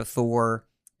deck right before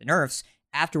the nerfs.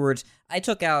 Afterwards, I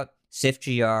took out Sif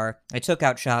GR, I took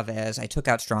out Chavez, I took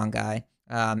out Strong Guy,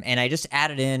 and I just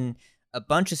added in a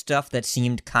bunch of stuff that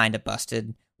seemed kind of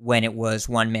busted when it was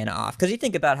 1 mana off. Because you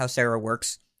think about how Sarah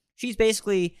works, she's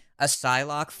basically a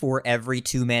Psylocke for every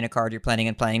 2 mana card you're planning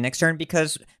on playing next turn.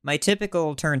 Because my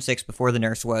typical turn 6 before the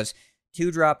nerfs was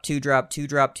 2-drop, 2-drop,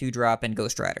 2-drop, 2-drop, and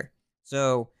Ghost Rider.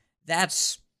 So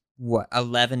that's,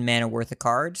 11 mana worth of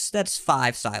cards? That's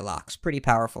 5 Psylocks. Pretty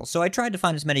powerful. So I tried to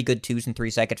find as many good 2s and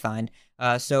 3s I could find.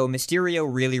 So Mysterio,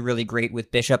 really, really great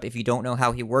with Bishop. If you don't know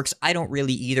how he works, I don't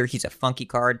really either. He's a funky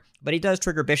card, but he does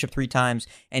trigger Bishop 3 times,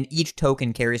 and each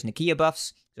token carries Nakia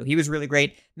buffs. So he was really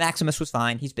great. Maximus was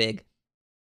fine. He's big.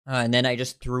 And then I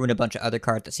just threw in a bunch of other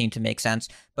cards that seemed to make sense.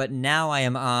 But now I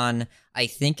am on, I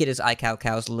think it is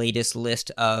iCowcow's latest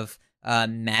list of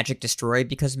Magic Destroy,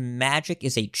 because Magic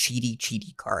is a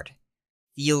cheaty card.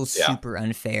 Feels super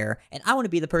unfair. And I want to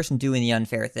be the person doing the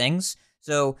unfair things.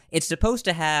 So it's supposed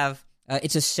to have,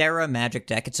 it's a Sarah Magic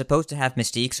deck. It's supposed to have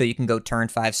Mystique, so you can go turn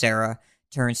 5 Sarah,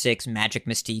 turn 6 Magic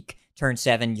Mystique, turn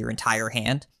 7 your entire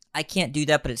hand. I can't do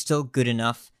that, but it's still good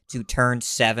enough to turn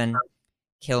 7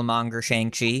 Killmonger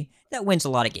Shang-Chi. That wins a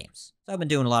lot of games. So I've been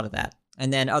doing a lot of that.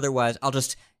 And then otherwise, I'll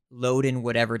just load in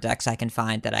whatever decks I can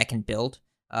find that I can build.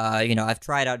 I've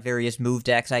tried out various move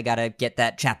decks. I gotta get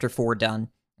that Chapter 4 done.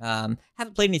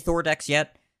 Haven't played any Thor decks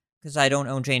yet, because I don't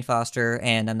own Jane Foster,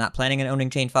 and I'm not planning on owning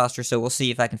Jane Foster, so we'll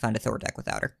see if I can find a Thor deck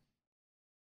without her.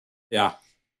 Yeah.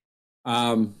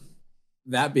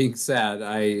 That being said,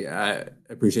 I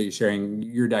appreciate you sharing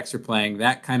your decks you're playing.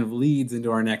 That kind of leads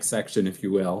into our next section, if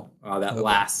you will. That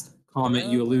last comment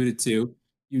you alluded to.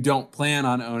 You don't plan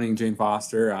on owning Jane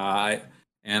Foster,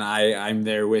 I'm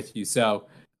there with you. So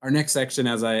our next section,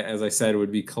 as I said,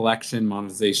 would be collection,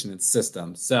 monetization, and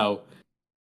systems. So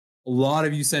a lot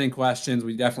of you sent in questions.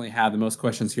 We definitely had the most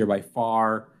questions here by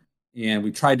far, and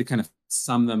we tried to kind of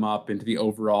sum them up into the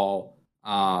overall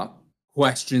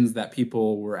questions that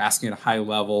people were asking at a high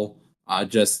level,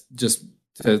 just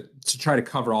to try to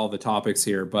cover all the topics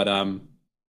here. But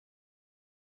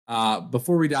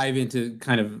before we dive into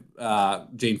kind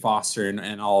of Jane Foster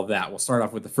and all of that, we'll start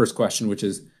off with the first question, which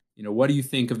is, what do you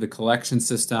think of the collection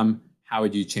system? How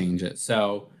would you change it?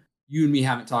 So you and me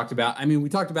haven't talked about, we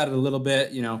talked about it a little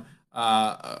bit,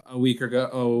 a week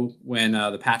ago when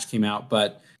the patch came out,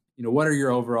 but what are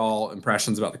your overall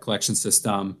impressions about the collection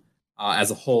system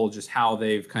as a whole, just how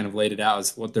they've kind of laid it out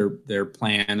as what their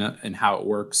plan and how it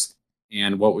works,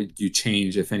 and what would you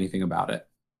change, if anything, about it?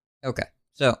 Okay,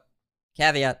 so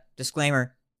caveat,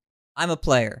 disclaimer, I'm a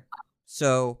player,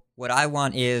 so what I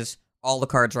want is all the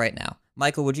cards right now.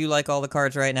 Michael, would you like all the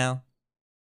cards right now?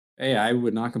 Hey, I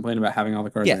would not complain about having all the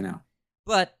cards right now.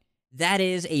 But that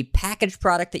is a packaged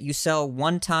product that you sell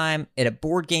one time at a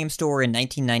board game store in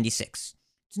 1996.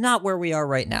 It's not where we are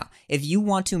right now. If you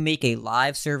want to make a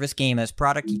live service game as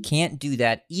product, you can't do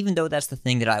that, even though that's the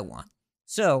thing that I want.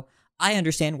 So I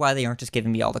understand why they aren't just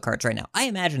giving me all the cards right now. I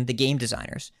imagine the game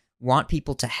designers want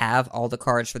people to have all the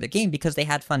cards for their game because they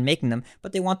had fun making them,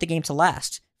 but they want the game to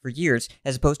last for years,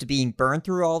 as opposed to being burned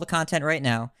through all the content right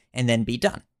now and then be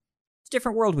done. It's a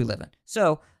different world we live in.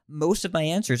 So most of my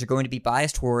answers are going to be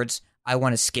biased towards, I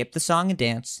want to skip the song and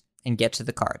dance and get to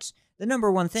the cards. The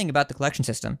number one thing about the collection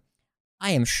system,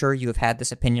 I am sure you have had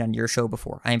this opinion on your show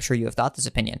before. I am sure you have thought this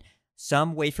opinion.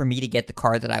 Some way for me to get the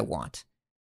card that I want.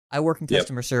 I work in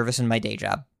customer service in my day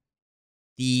job.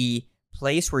 The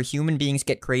place where human beings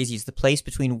get crazy is the place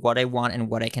between what I want and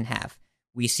what I can have.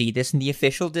 We see this in the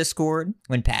official Discord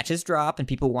when patches drop and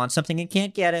people want something and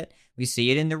can't get it. We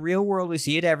see it in the real world. We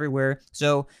see it everywhere.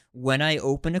 So when I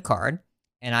open a card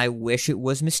and I wish it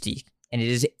was Mystique and it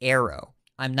is Arrow,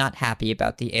 I'm not happy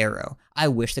about the Arrow. I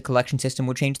wish the collection system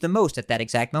would change the most at that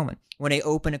exact moment. When I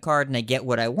open a card and I get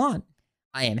what I want,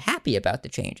 I am happy about the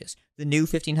changes. The new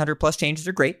 1500 plus changes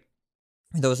are great.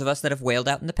 For those of us that have wailed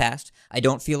out in the past, I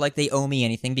don't feel like they owe me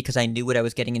anything because I knew what I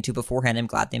was getting into beforehand. I'm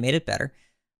glad they made it better.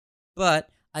 But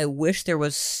I wish there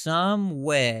was some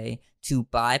way to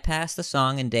bypass the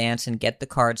song and dance and get the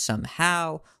card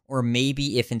somehow, or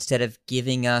maybe if instead of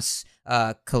giving us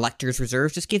collector's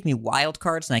reserves, just give me wild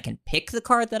cards and I can pick the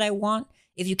card that I want.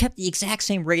 If you kept the exact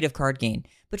same rate of card gain,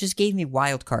 but just gave me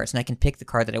wild cards and I can pick the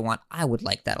card that I want, I would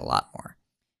like that a lot more.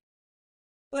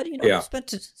 But,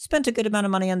 spent a good amount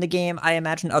of money on the game. I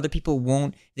imagine other people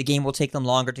won't. The game will take them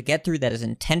longer to get through. That is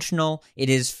intentional. It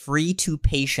is free to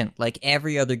patient, like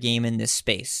every other game in this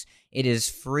space. It is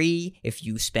free if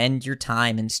you spend your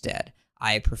time instead.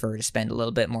 I prefer to spend a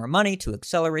little bit more money to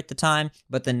accelerate the time,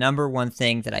 but the number one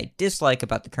thing that I dislike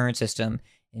about the current system,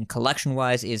 in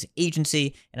collection-wise, is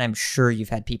agency, and I'm sure you've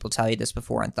had people tell you this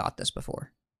before and thought this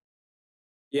before.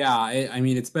 Yeah, I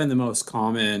mean, it's been the most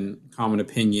common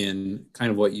opinion, kind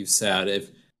of what you've said.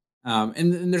 If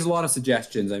and there's a lot of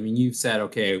suggestions. I mean, you've said,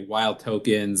 okay, wild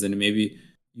tokens, and maybe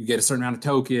you get a certain amount of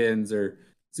tokens or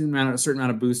a certain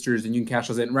amount of boosters, and you can cash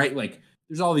those in, right? Like,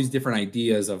 there's all these different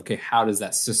ideas of, okay, how does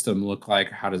that system look like?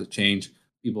 Or how does it change?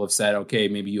 People have said, okay,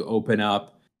 maybe you open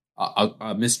up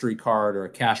a mystery card or a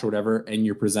cache or whatever, and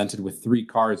you're presented with 3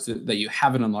 cards that you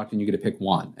haven't unlocked, and you get to pick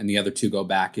one, and the other 2 go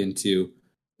back into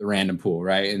the random pool,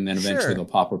 right? And then eventually they'll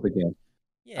pop up again.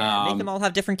 Yeah, make them all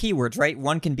have different keywords, right?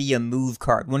 One can be a move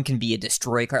card, one can be a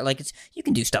destroy card. Like, you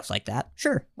can do stuff like that.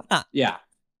 Sure, why not? Yeah.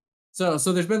 So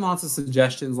there's been lots of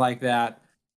suggestions like that.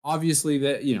 Obviously,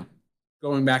 that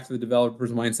going back to the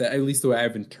developer's mindset, at least the way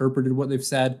I've interpreted what they've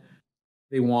said,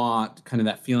 they want kind of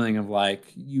that feeling of like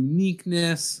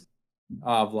uniqueness,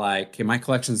 of like, okay, my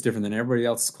collection is different than everybody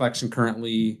else's collection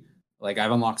currently. Like,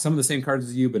 I've unlocked some of the same cards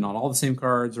as you, but not all the same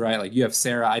cards, right? Like, you have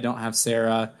Sarah, I don't have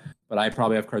Sarah, but I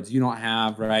probably have cards you don't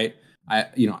have, right? I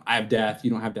have death,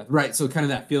 you don't have death, right? So kind of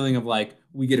that feeling of like,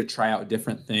 we get to try out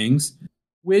different things,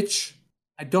 which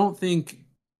I don't think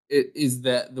it is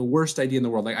the worst idea in the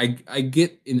world. Like, I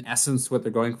get in essence what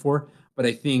they're going for, but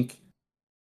I think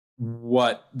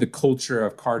what the culture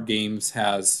of card games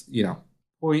has,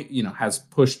 has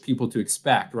pushed people to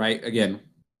expect, right? Again,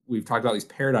 we've talked about these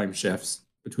paradigm shifts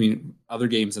between other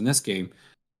games and this game,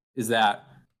 is that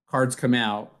cards come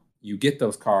out, you get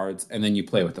those cards, and then you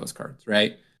play with those cards,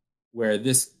 right? Where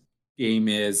this game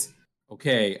is,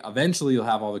 okay, eventually you'll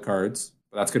have all the cards,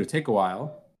 but that's going to take a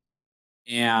while,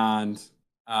 and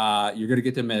you're going to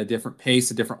get them at a different pace,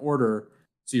 a different order,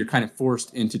 so you're kind of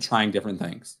forced into trying different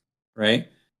things, right?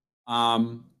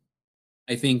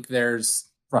 I think there's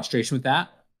frustration with that,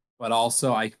 but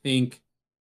also I think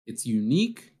it's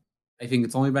unique. I think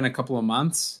it's only been a couple of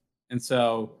months. And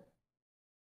so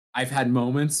I've had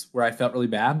moments where I felt really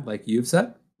bad, like you've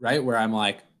said, right? Where I'm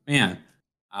like, man,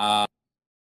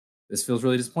 this feels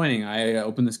really disappointing. I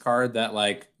opened this card that,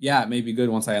 like, yeah, it may be good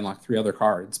once I unlock 3 other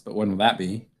cards, but when will that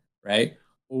be, right?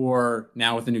 Or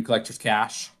now with the new collector's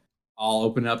cache, I'll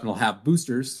open it up and it'll have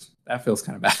boosters. That feels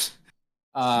kind of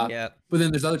bad. Yeah. But then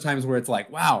there's other times where it's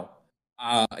like, wow,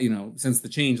 since the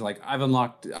change, like, I've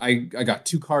unlocked, I got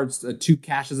 2 cards, 2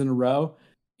 caches in a row,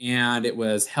 and it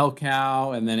was Hell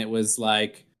Cow, and then it was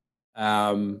like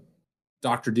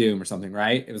Doctor Doom or something,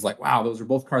 right? It was like, wow, those are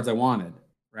both cards I wanted,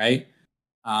 right?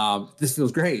 This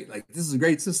feels great. Like, this is a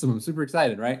great system. I'm super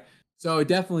excited, right? So it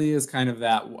definitely is kind of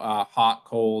that hot,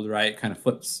 cold, right? Kind of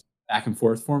flips back and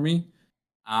forth for me.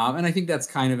 And I think that's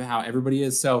kind of how everybody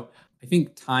is. So I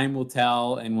think time will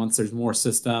tell, and once there's more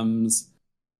systems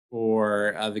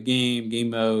for the game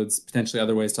modes, potentially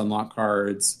other ways to unlock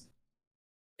cards,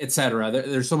 etc.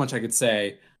 There's so much I could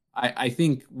say. I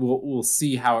think we'll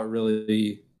see how it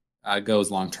really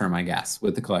goes long term, I guess,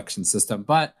 with the collection system.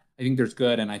 But I think there's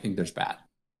good and I think there's bad.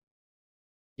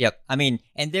 Yep. I mean,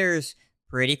 and there's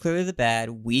pretty clearly the bad.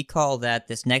 We call that,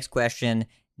 this next question,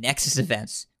 Nexus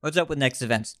events. What's up with Nexus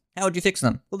events? How would you fix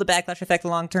them? Will the backlash affect the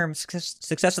long-term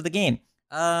success of the game?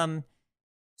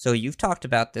 So you've talked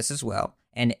about this as well.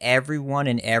 And everyone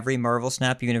in every Marvel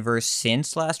Snap universe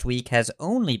since last week has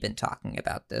only been talking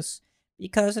about this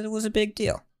because it was a big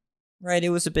deal. Right? It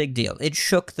was a big deal. It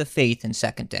shook the faith in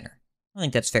Second Dinner. I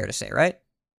think that's fair to say, right?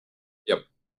 Yep.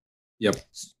 Yep.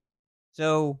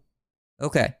 So,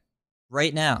 okay.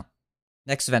 Right now,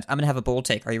 next event, I'm going to have a bold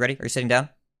take. Are you ready? Are you sitting down?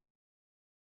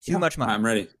 Too Yeah, much money. I'm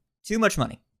ready. Too much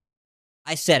money.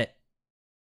 I said it.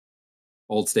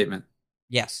 Bold statement.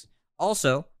 Yes.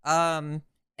 Also,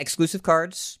 exclusive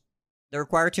cards that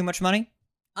require too much money,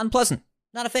 unpleasant.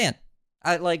 Not a fan.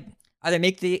 I like either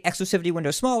make the exclusivity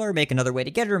window smaller, make another way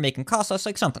to get it, or make them cost less,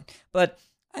 like something. But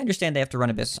I understand they have to run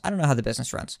a business. I don't know how the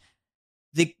business runs.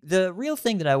 The real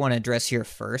thing that I want to address here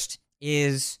first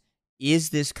is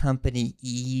this company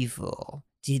evil?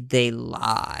 Did they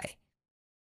lie?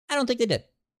 I don't think they did.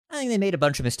 I think they made a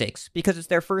bunch of mistakes because it's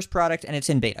their first product and it's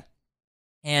in beta.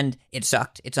 And it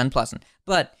sucked. It's unpleasant.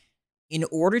 But in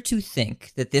order to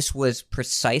think that this was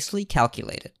precisely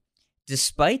calculated,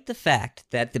 despite the fact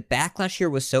that the backlash here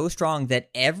was so strong that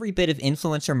every bit of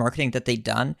influencer marketing that they'd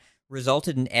done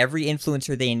resulted in every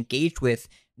influencer they engaged with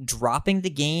dropping the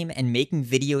game and making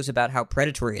videos about how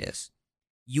predatory it is,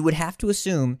 you would have to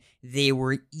assume they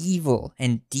were evil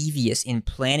and devious in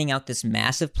planning out this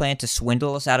massive plan to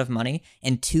swindle us out of money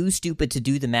and too stupid to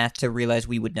do the math to realize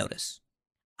we would notice.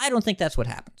 I don't think that's what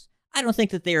happens. I don't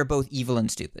think that they are both evil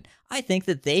and stupid. I think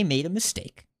that they made a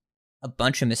mistake, a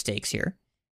bunch of mistakes here,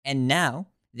 and now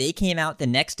they came out the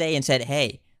next day and said,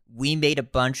 hey, we made a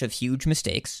bunch of huge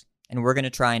mistakes, and we're going to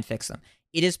try and fix them.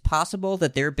 It is possible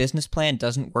that their business plan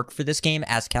doesn't work for this game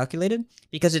as calculated,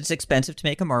 because it's expensive to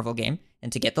make a Marvel game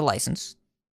and to get the license,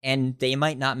 and they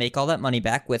might not make all that money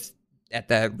back at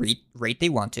the rate they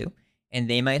want to, and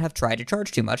they might have tried to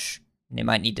charge too much, and they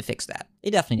might need to fix that.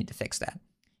 They definitely need to fix that.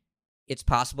 It's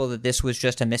possible that this was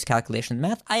just a miscalculation of the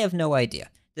math. I have no idea.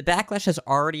 The backlash has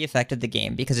already affected the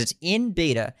game because it's in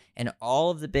beta and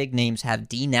all of the big names have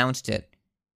denounced it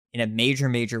in a major,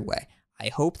 major way. I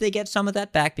hope they get some of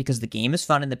that back because the game is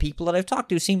fun and the people that I've talked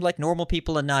to seem like normal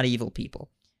people and not evil people.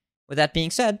 With that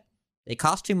being said, they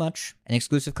cost too much and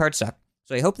exclusive cards suck.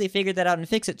 So I hope they figure that out and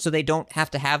fix it so they don't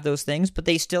have to have those things, but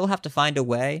they still have to find a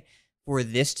way for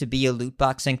this to be a loot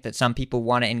box sync that some people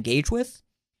want to engage with.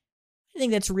 I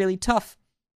think that's really tough.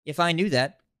 If I knew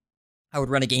that, I would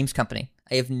run a games company.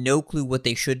 I have no clue what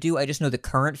they should do. I just know the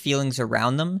current feelings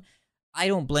around them. I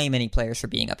don't blame any players for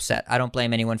being upset. I don't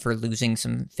blame anyone for losing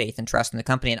some faith and trust in the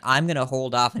company, and I'm going to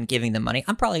hold off on giving them money.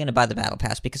 I'm probably going to buy the Battle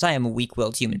Pass because I am a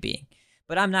weak-willed human being.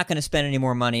 But I'm not going to spend any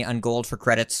more money on gold for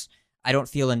credits. I don't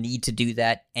feel a need to do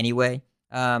that anyway.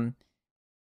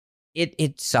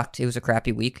 It sucked. It was a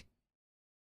crappy week.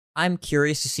 I'm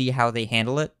curious to see how they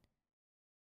handle it.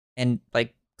 And,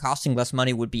 costing less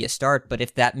money would be a start, but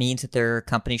if that means that their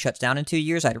company shuts down in 2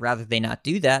 years, I'd rather they not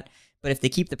do that. But if they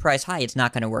keep the price high, it's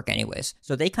not going to work anyways.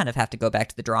 So they kind of have to go back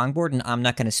to the drawing board, and I'm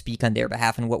not going to speak on their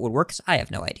behalf and what would work because I have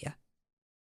no idea.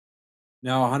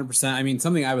 No, 100%. I mean,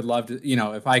 something I would love to,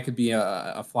 if I could be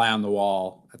a fly on the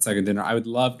wall at Second Dinner, I would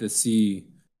love to see,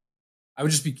 I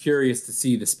would just be curious to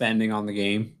see the spending on the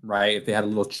game, right? If they had a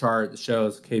little chart that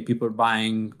shows, okay, people are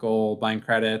buying gold, buying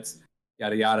credits,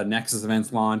 yada, yada, Nexus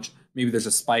events launch. Maybe there's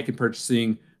a spike in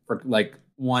purchasing for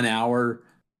 1 hour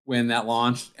when that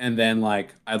launched. And then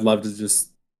I'd love to just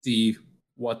see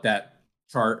what that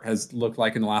chart has looked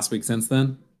like in the last week since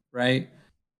then, right?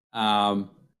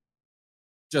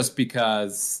 Just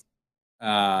because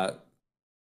I'm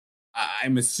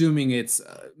assuming it's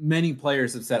many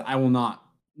players have said, I will not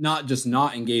just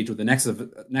not engage with the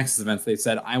Nexus events. They've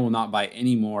said, I will not buy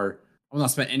any more. I will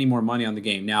not spend any more money on the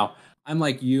game. Now, I'm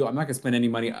like you. I'm not going to spend any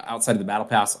money outside of the Battle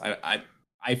Pass.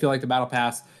 I feel like the Battle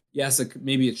Pass, yes,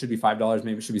 maybe it should be $5.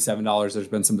 Maybe it should be $7. There's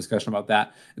been some discussion about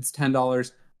that. It's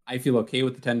 $10. I feel okay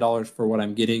with the $10 for what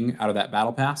I'm getting out of that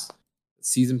Battle Pass,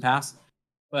 Season Pass.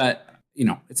 But,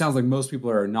 it sounds like most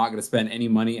people are not going to spend any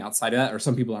money outside of that, or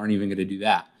some people aren't even going to do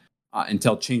that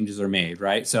until changes are made,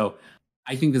 right? So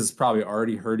I think this is probably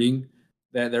already hurting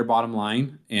their bottom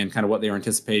line and kind of what they were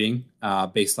anticipating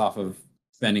based off of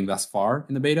spending thus far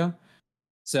in the beta.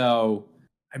 So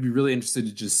I'd be really interested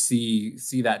to just see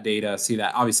that data, see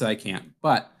that. Obviously, I can't,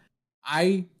 but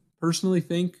I personally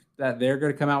think that they're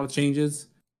going to come out with changes.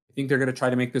 I think they're going to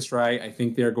try to make this right. I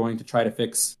think they're going to try to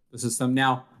fix the system.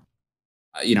 Now,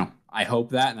 I hope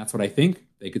that, and that's what I think.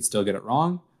 They could still get it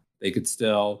wrong. They could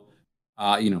still,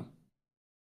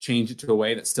 change it to a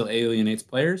way that still alienates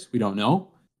players. We don't know.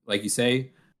 Like you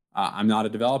say, I'm not a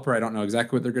developer. I don't know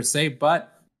exactly what they're going to say,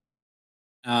 but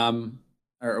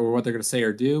or what they're going to say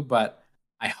or do, but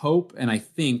I hope and I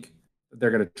think that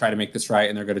they're going to try to make this right,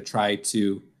 and they're going to try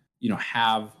to,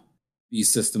 have these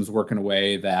systems work in a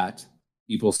way that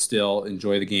people still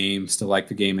enjoy the game, still like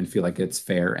the game, and feel like it's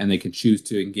fair, and they can choose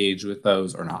to engage with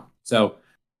those or not. So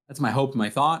that's my hope and my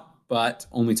thought, but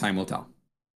only time will tell.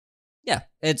 Yeah,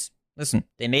 it's Listen,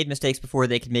 they made mistakes before,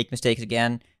 they could make mistakes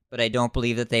again, but I don't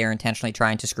believe that they are intentionally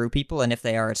trying to screw people, and if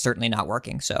they are, it's certainly not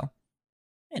working, so,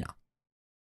 you know.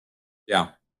 Yeah.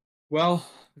 Well,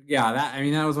 yeah,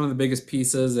 that was one of the biggest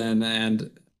pieces, and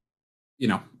I'm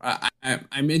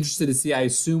interested to see. I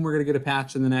assume we're gonna get a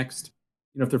patch in the next,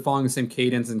 if they're following the same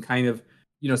cadence and kind of,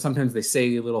 sometimes they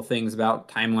say little things about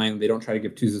timeline. They don't try to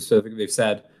give too specific. They've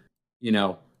said, you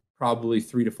know, probably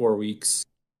 3 to 4 weeks,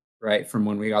 right, from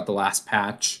when we got the last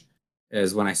patch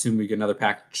is when I assume we get another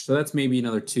patch. So that's maybe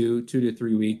another 2 to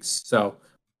 3 weeks. So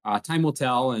time will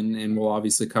tell, and we'll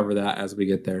obviously cover that as we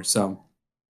get there. So.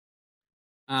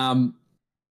 Um,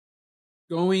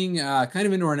 Going kind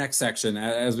of into our next section,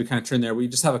 as we kind of turn there, we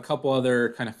just have a couple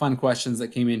other kind of fun questions that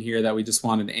came in here that we just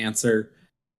wanted to answer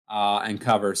and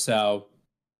cover. So,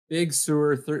 Big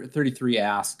Sewer 33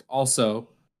 asked also,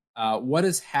 what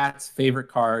is Hat's favorite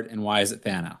card and why is it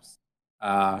Thanos?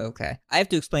 Okay. I have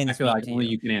to explain I this feel meme like to only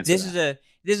you. you can answer that.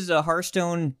 This is a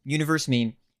Hearthstone universe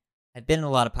meme. I've been in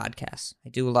a lot of podcasts. I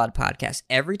do a lot of podcasts.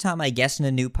 Every time I guest in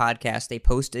a new podcast, they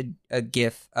post a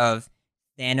GIF of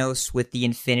Thanos with the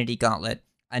Infinity Gauntlet,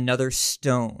 another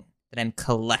stone that I'm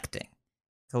collecting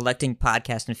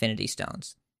podcast Infinity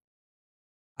Stones.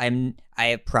 I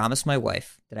have promised my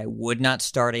wife that I would not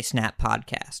start a Snap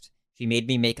podcast. She made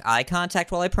me make eye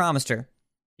contact while I promised her,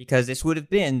 because this would have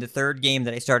been the third game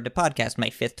that I started a podcast, my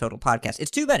fifth total podcast.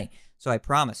 It's too many. So I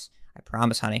promise,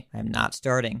 honey, I'm not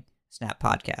starting Snap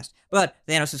podcast. But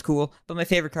Thanos is cool. But my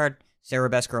favorite card, Sarah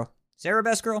Best Girl. Sarah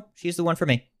Best Girl, she's the one for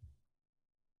me.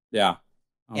 Yeah.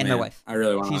 Oh, and man. my wife. I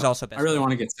really want. She's also best. I really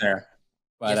want to get Sarah,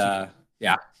 but yes,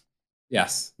 yeah,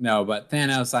 yes, no, but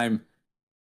Thanos, I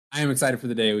am excited for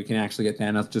the day we can actually get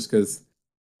Thanos, just because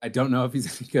I don't know if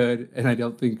he's any good, and I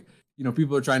don't think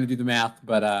people are trying to do the math,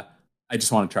 but I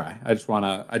just want to try. I just want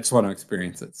to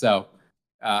experience it. So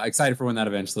excited for when that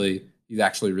eventually he's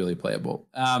actually really playable.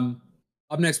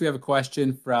 Up next, we have a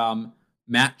question from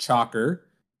Matt Chalker.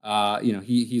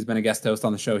 He's been a guest host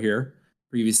on the show here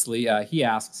previously. He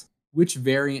asks, which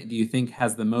variant do you think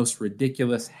has the most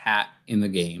ridiculous hat in the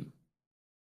game?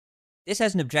 This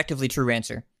has an objectively true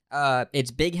answer. It's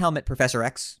Big Helmet Professor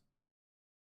X.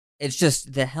 It's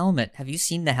just the helmet. Have you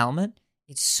seen the helmet?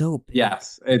 It's so big.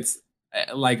 Yes, it's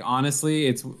like, honestly,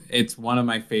 it's one of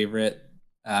my favorite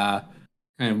kind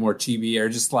of more chibi or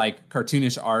just like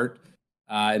cartoonish art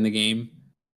in the game.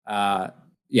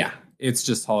 Yeah, it's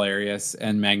just hilarious,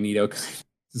 and Magneto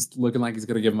just looking like he's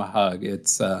gonna give him a hug.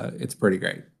 It's pretty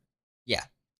great. Yeah,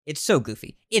 it's so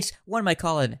goofy. One might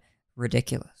call it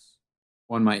ridiculous.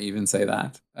 One might even say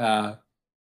that.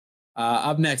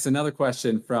 Up next, another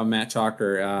question from Matt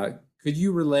Chalker. Could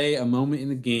you relay a moment in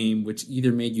the game which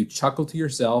either made you chuckle to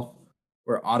yourself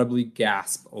or audibly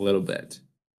gasp a little bit?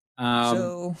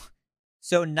 So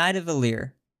Knight of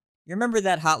Valir. You remember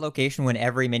that hot location when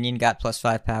every minion got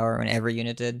 +5 power, when every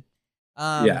unit did?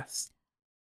 Yes.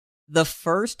 The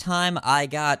first time I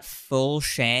got full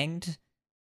shanged,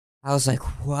 I was like,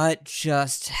 what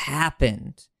just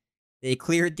happened? They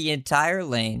cleared the entire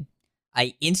lane.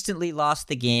 I instantly lost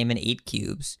the game in 8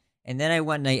 cubes. And then I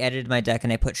went and I edited my deck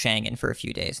and I put Shang in for a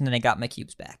few days. And then I got my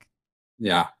cubes back.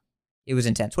 Yeah. It was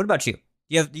intense. What about you?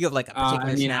 Do you have like a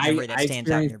particular snap memory that stands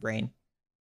out in your brain?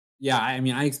 Yeah,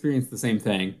 I experienced the same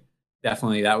thing.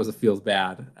 Definitely, that feels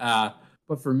bad.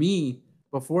 But for me,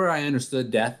 before I understood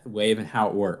Death Wave and how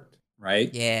it worked,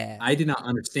 right? Yeah. I did not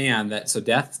understand that. So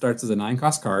Death starts as a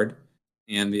 9-cost card,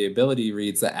 and the ability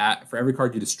reads that for every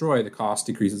card you destroy, the cost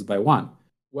decreases by 1.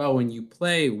 Well, when you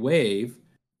play Wave,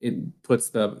 it puts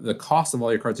the cost of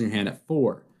all your cards in your hand at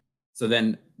 4. So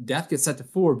then Death gets set to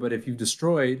 4, but if you've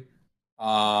destroyed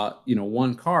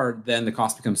one card, then the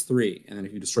cost becomes 3. And then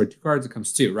if you destroy 2 cards, it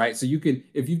becomes 2, right? So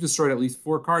if you've destroyed at least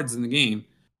 4 cards in the game,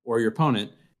 or your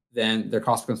opponent, then their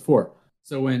cost becomes 4.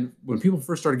 So when people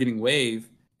first started getting Wave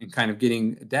and kind of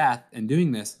getting Death and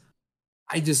doing this,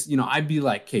 I just, I'd be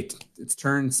like, okay, it's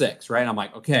turn 6, right? And I'm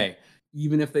like, okay,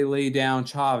 even if they lay down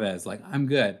Chavez, like, I'm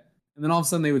good. And then all of a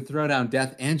sudden they would throw down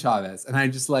Death and Chavez. And I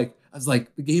was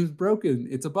like, the game's broken.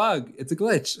 It's a bug. It's a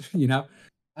glitch,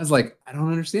 I was like, I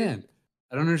don't understand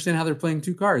how they're playing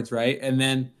 2 cards, right? And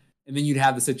then you'd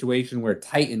have the situation where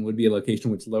Titan would be a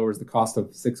location which lowers the cost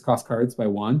of 6-cost cards by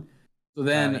 1. So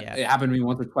then it happened to me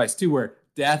once or twice too, where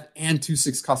Death and 2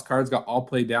 6-cost cards got all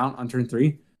played down on turn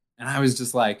 3. And I was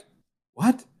just like,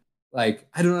 what? Like,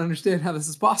 I don't understand how this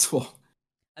is possible.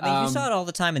 I mean, you saw it all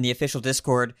the time in the official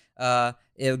Discord. It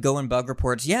would go in bug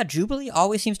reports. Yeah, Jubilee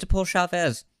always seems to pull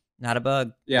Chavez. Not a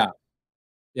bug. Yeah.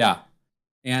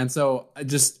 And so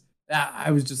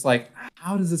I was just like,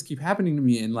 how does this keep happening to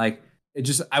me? And like,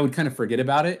 I would kind of forget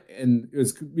about it. And it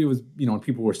was when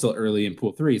people were still early in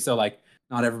pool 3. So like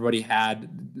not everybody had,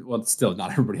 well, still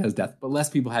not everybody has death, but less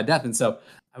people had death. And so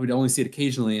I would only see it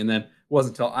occasionally. And then it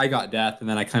wasn't until I got death, and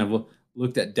then I kind of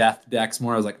looked at death decks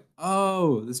more. I was like,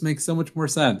 oh, this makes so much more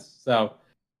sense. So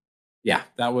yeah,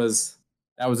 that was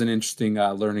an interesting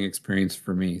learning experience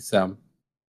for me. So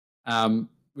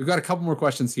we've got a couple more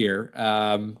questions here.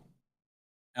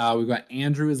 We've got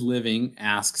Andrew is Living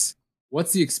asks,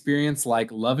 what's the experience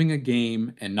like loving a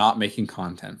game and not making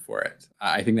content for it?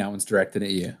 I think that one's directed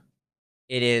at you.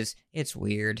 It is. It's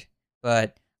weird,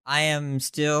 but I am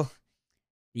still.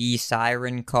 The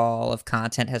siren call of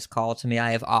content has called to me.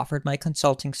 I have offered my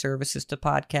consulting services to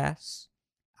podcasts.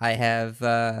 I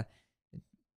have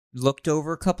looked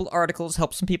over a couple articles,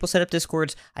 helped some people set up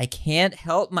Discords. I can't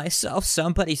help myself.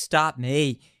 Somebody stop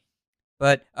me.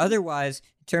 But otherwise,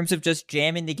 in terms of just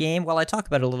jamming the game, well, I talk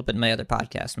about it a little bit in my other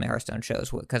podcasts, my Hearthstone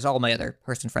shows, because all my other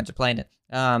Hearthstone friends are playing it.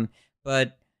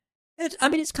 But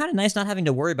it's kind of nice not having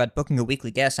to worry about booking a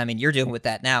weekly guest. I mean, you're dealing with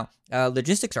that now.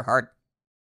 Logistics are hard.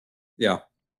 Yeah.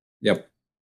 Yep.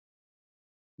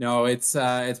 No, it's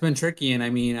been tricky, and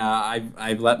I mean,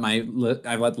 I've let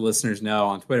the listeners know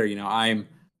on Twitter. You know, I'm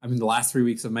in the last 3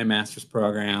 weeks of my master's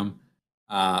program.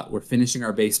 We're finishing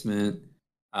our basement.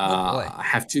 Oh boy. I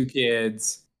have 2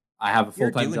 kids. I have a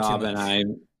full-time job, and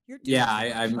I'm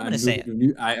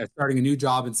starting a new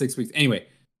job in 6 weeks. Anyway,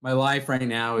 my life right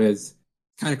now is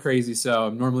kind of crazy. So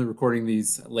I'm normally recording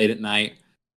these late at night.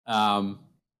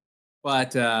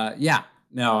 But yeah,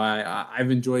 no, I've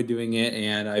enjoyed doing it,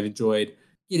 and I've enjoyed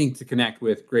getting to connect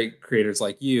with great creators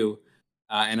like you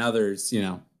and others. You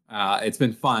know, it's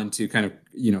been fun to kind of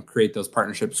create those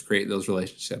partnerships, create those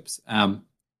relationships.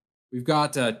 We've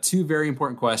got 2 very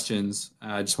important questions.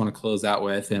 I just want to close out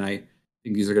with, and I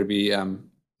think these are going to be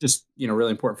just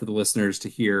really important for the listeners to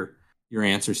hear your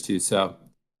answers to. So,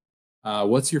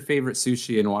 what's your favorite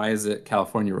sushi, and why is it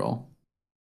California roll?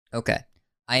 Okay.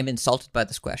 I am insulted by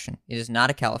this question. It is not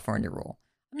a California roll.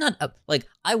 I'm not,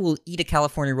 I will eat a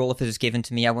California roll if it is given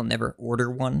to me. I will never order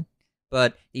one.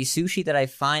 But the sushi that I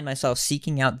find myself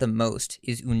seeking out the most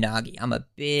is unagi. I'm a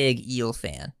big eel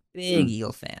fan.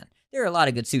 Eel fan. There are a lot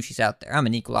of good sushis out there. I'm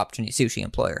an equal opportunity sushi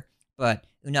employer. But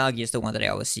unagi is the one that I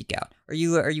always seek out. Are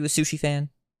you a sushi fan?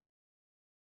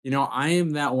 You know, I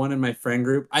am that one in my friend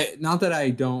group. I'll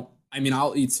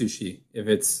eat sushi if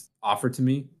it's offered to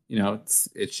me. You know,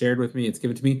 it's shared with me, it's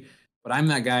given to me. But I'm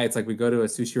that guy. It's like we go to a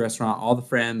sushi restaurant. All the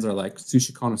friends are like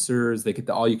sushi connoisseurs. They get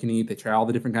the all you can eat. They try all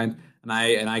the different kinds, and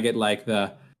I get like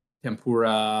the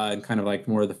tempura and kind of like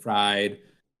more of the fried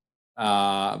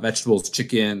vegetables,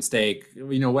 chicken, steak,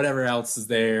 whatever else is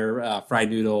there, fried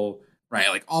noodle, right?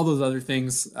 Like all those other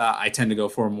things, I tend to go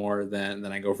for more than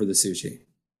I go for the sushi.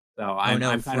 So I'm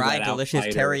kind fried of delicious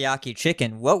outsider. Teriyaki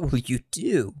chicken. What will you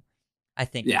do? I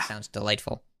think that sounds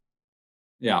delightful.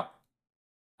 Yeah.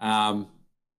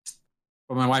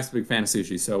 But my wife's a big fan of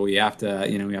sushi, so we have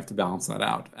to balance that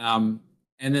out. And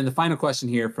then the final question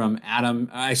here from Adam,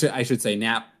 I should say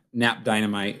Nap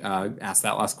Dynamite asked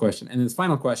that last question. And this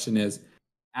final question is,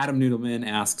 Adam Noodleman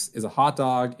asks, is a hot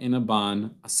dog in a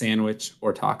bun a sandwich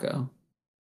or taco?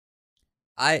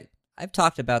 I've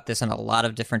talked about this on a lot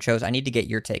of different shows. I need to get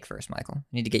your take first, Michael. I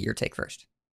need to get your take first.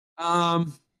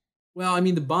 Well, I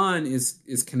mean, the bun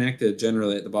is connected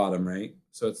generally at the bottom, right?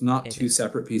 So it's not 2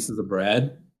 separate pieces of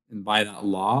bread. And by that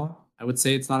law, I would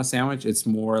say it's not a sandwich. It's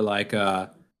more like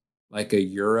a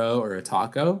gyro or a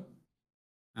taco.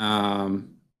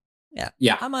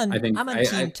 Yeah. I'm on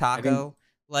team taco.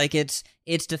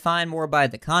 It's defined more by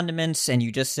the condiments, and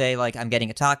you just say like I'm getting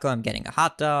a taco, I'm getting a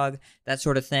hot dog, that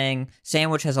sort of thing.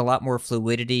 Sandwich has a lot more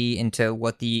fluidity into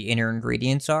what the inner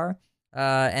ingredients are,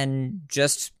 and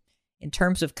just in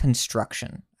terms of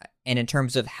construction and in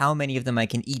terms of how many of them I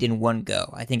can eat in one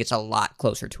go, I think it's a lot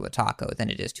closer to a taco than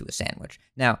it is to a sandwich.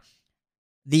 Now,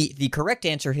 the correct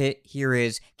answer here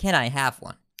is, can I have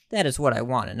one? That is what I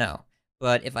want to know.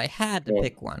 But if I had to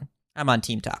pick one, I'm on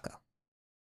Team Taco.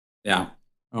 Yeah.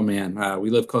 Oh man, we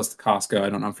live close to Costco. I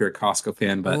don't know if you're a Costco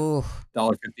fan, but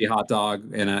 $1.50 hot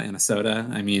dog and a soda.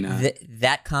 I mean,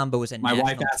 that combo is a my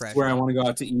wife asks treasure. Where I want to go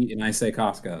out to eat, and I say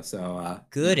Costco. So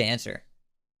good answer.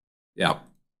 Yeah.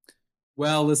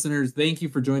 Well, listeners, thank you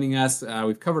for joining us.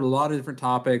 We've covered a lot of different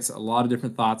topics, a lot of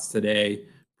different thoughts today.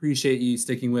 Appreciate you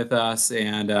sticking with us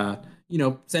and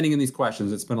sending in these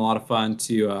questions. It's been a lot of fun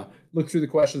to look through the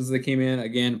questions that came in.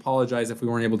 Again, apologize if we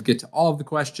weren't able to get to all of the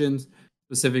questions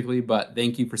specifically, but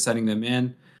thank you for sending them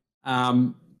in.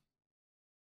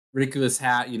 Ridiculous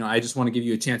Hat, I just want to give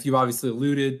you a chance. You've obviously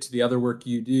alluded to the other work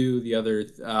you do, the other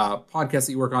podcasts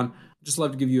that you work on. I'd just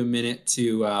love to give you a minute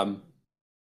to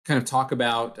kind of talk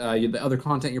about the other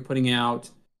content you're putting out,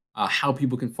 how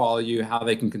people can follow you, how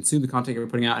they can consume the content you're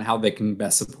putting out, and how they can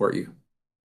best support you.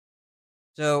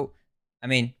 So,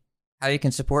 how you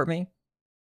can support me?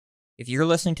 If you're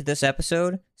listening to this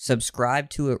episode, subscribe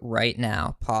to it right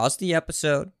now. Pause the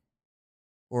episode.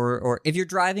 Or if you're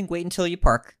driving, wait until you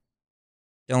park.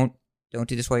 Don't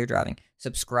do this while you're driving.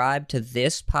 Subscribe to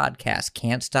this podcast,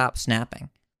 Can't Stop Snapping.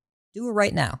 Do it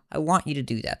right now. I want you to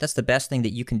do that. That's the best thing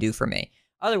that you can do for me.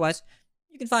 Otherwise,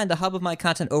 you can find the hub of my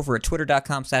content over at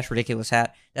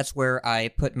twitter.com/RidiculousHat. That's where I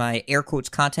put my air quotes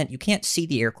content. You can't see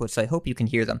the air quotes, so I hope you can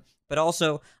hear them. But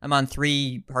also, I'm on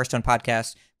 3 Hearthstone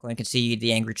podcasts. Go and see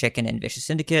The Angry Chicken and Vicious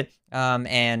Syndicate.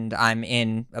 And I'm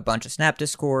in a bunch of Snap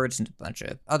Discords and a bunch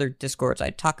of other Discords.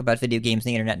 I talk about video games on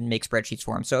the internet and make spreadsheets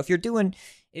for them. So if you're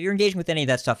engaging with any of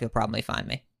that stuff, you'll probably find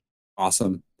me.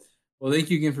 Awesome. Well, thank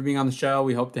you again for being on the show.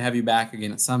 We hope to have you back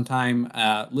again at some time.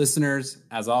 Listeners,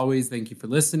 as always, thank you for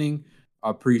listening. I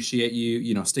appreciate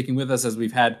you, sticking with us as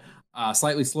we've had a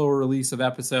slightly slower release of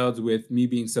episodes with me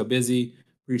being so busy.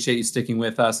 Appreciate you sticking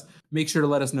with us. Make sure to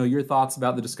let us know your thoughts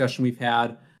about the discussion we've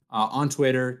had on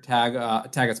Twitter. Tag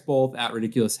us both at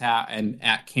RidiculousHat and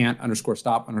at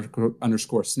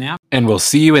can't_stop_snap. And we'll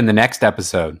see you in the next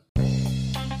episode.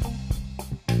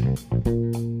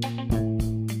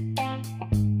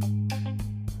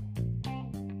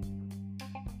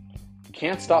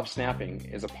 Can't Stop Snapping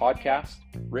is a podcast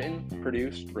written,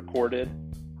 produced, recorded,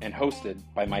 and hosted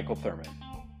by Michael Thurman.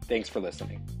 Thanks for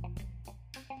listening.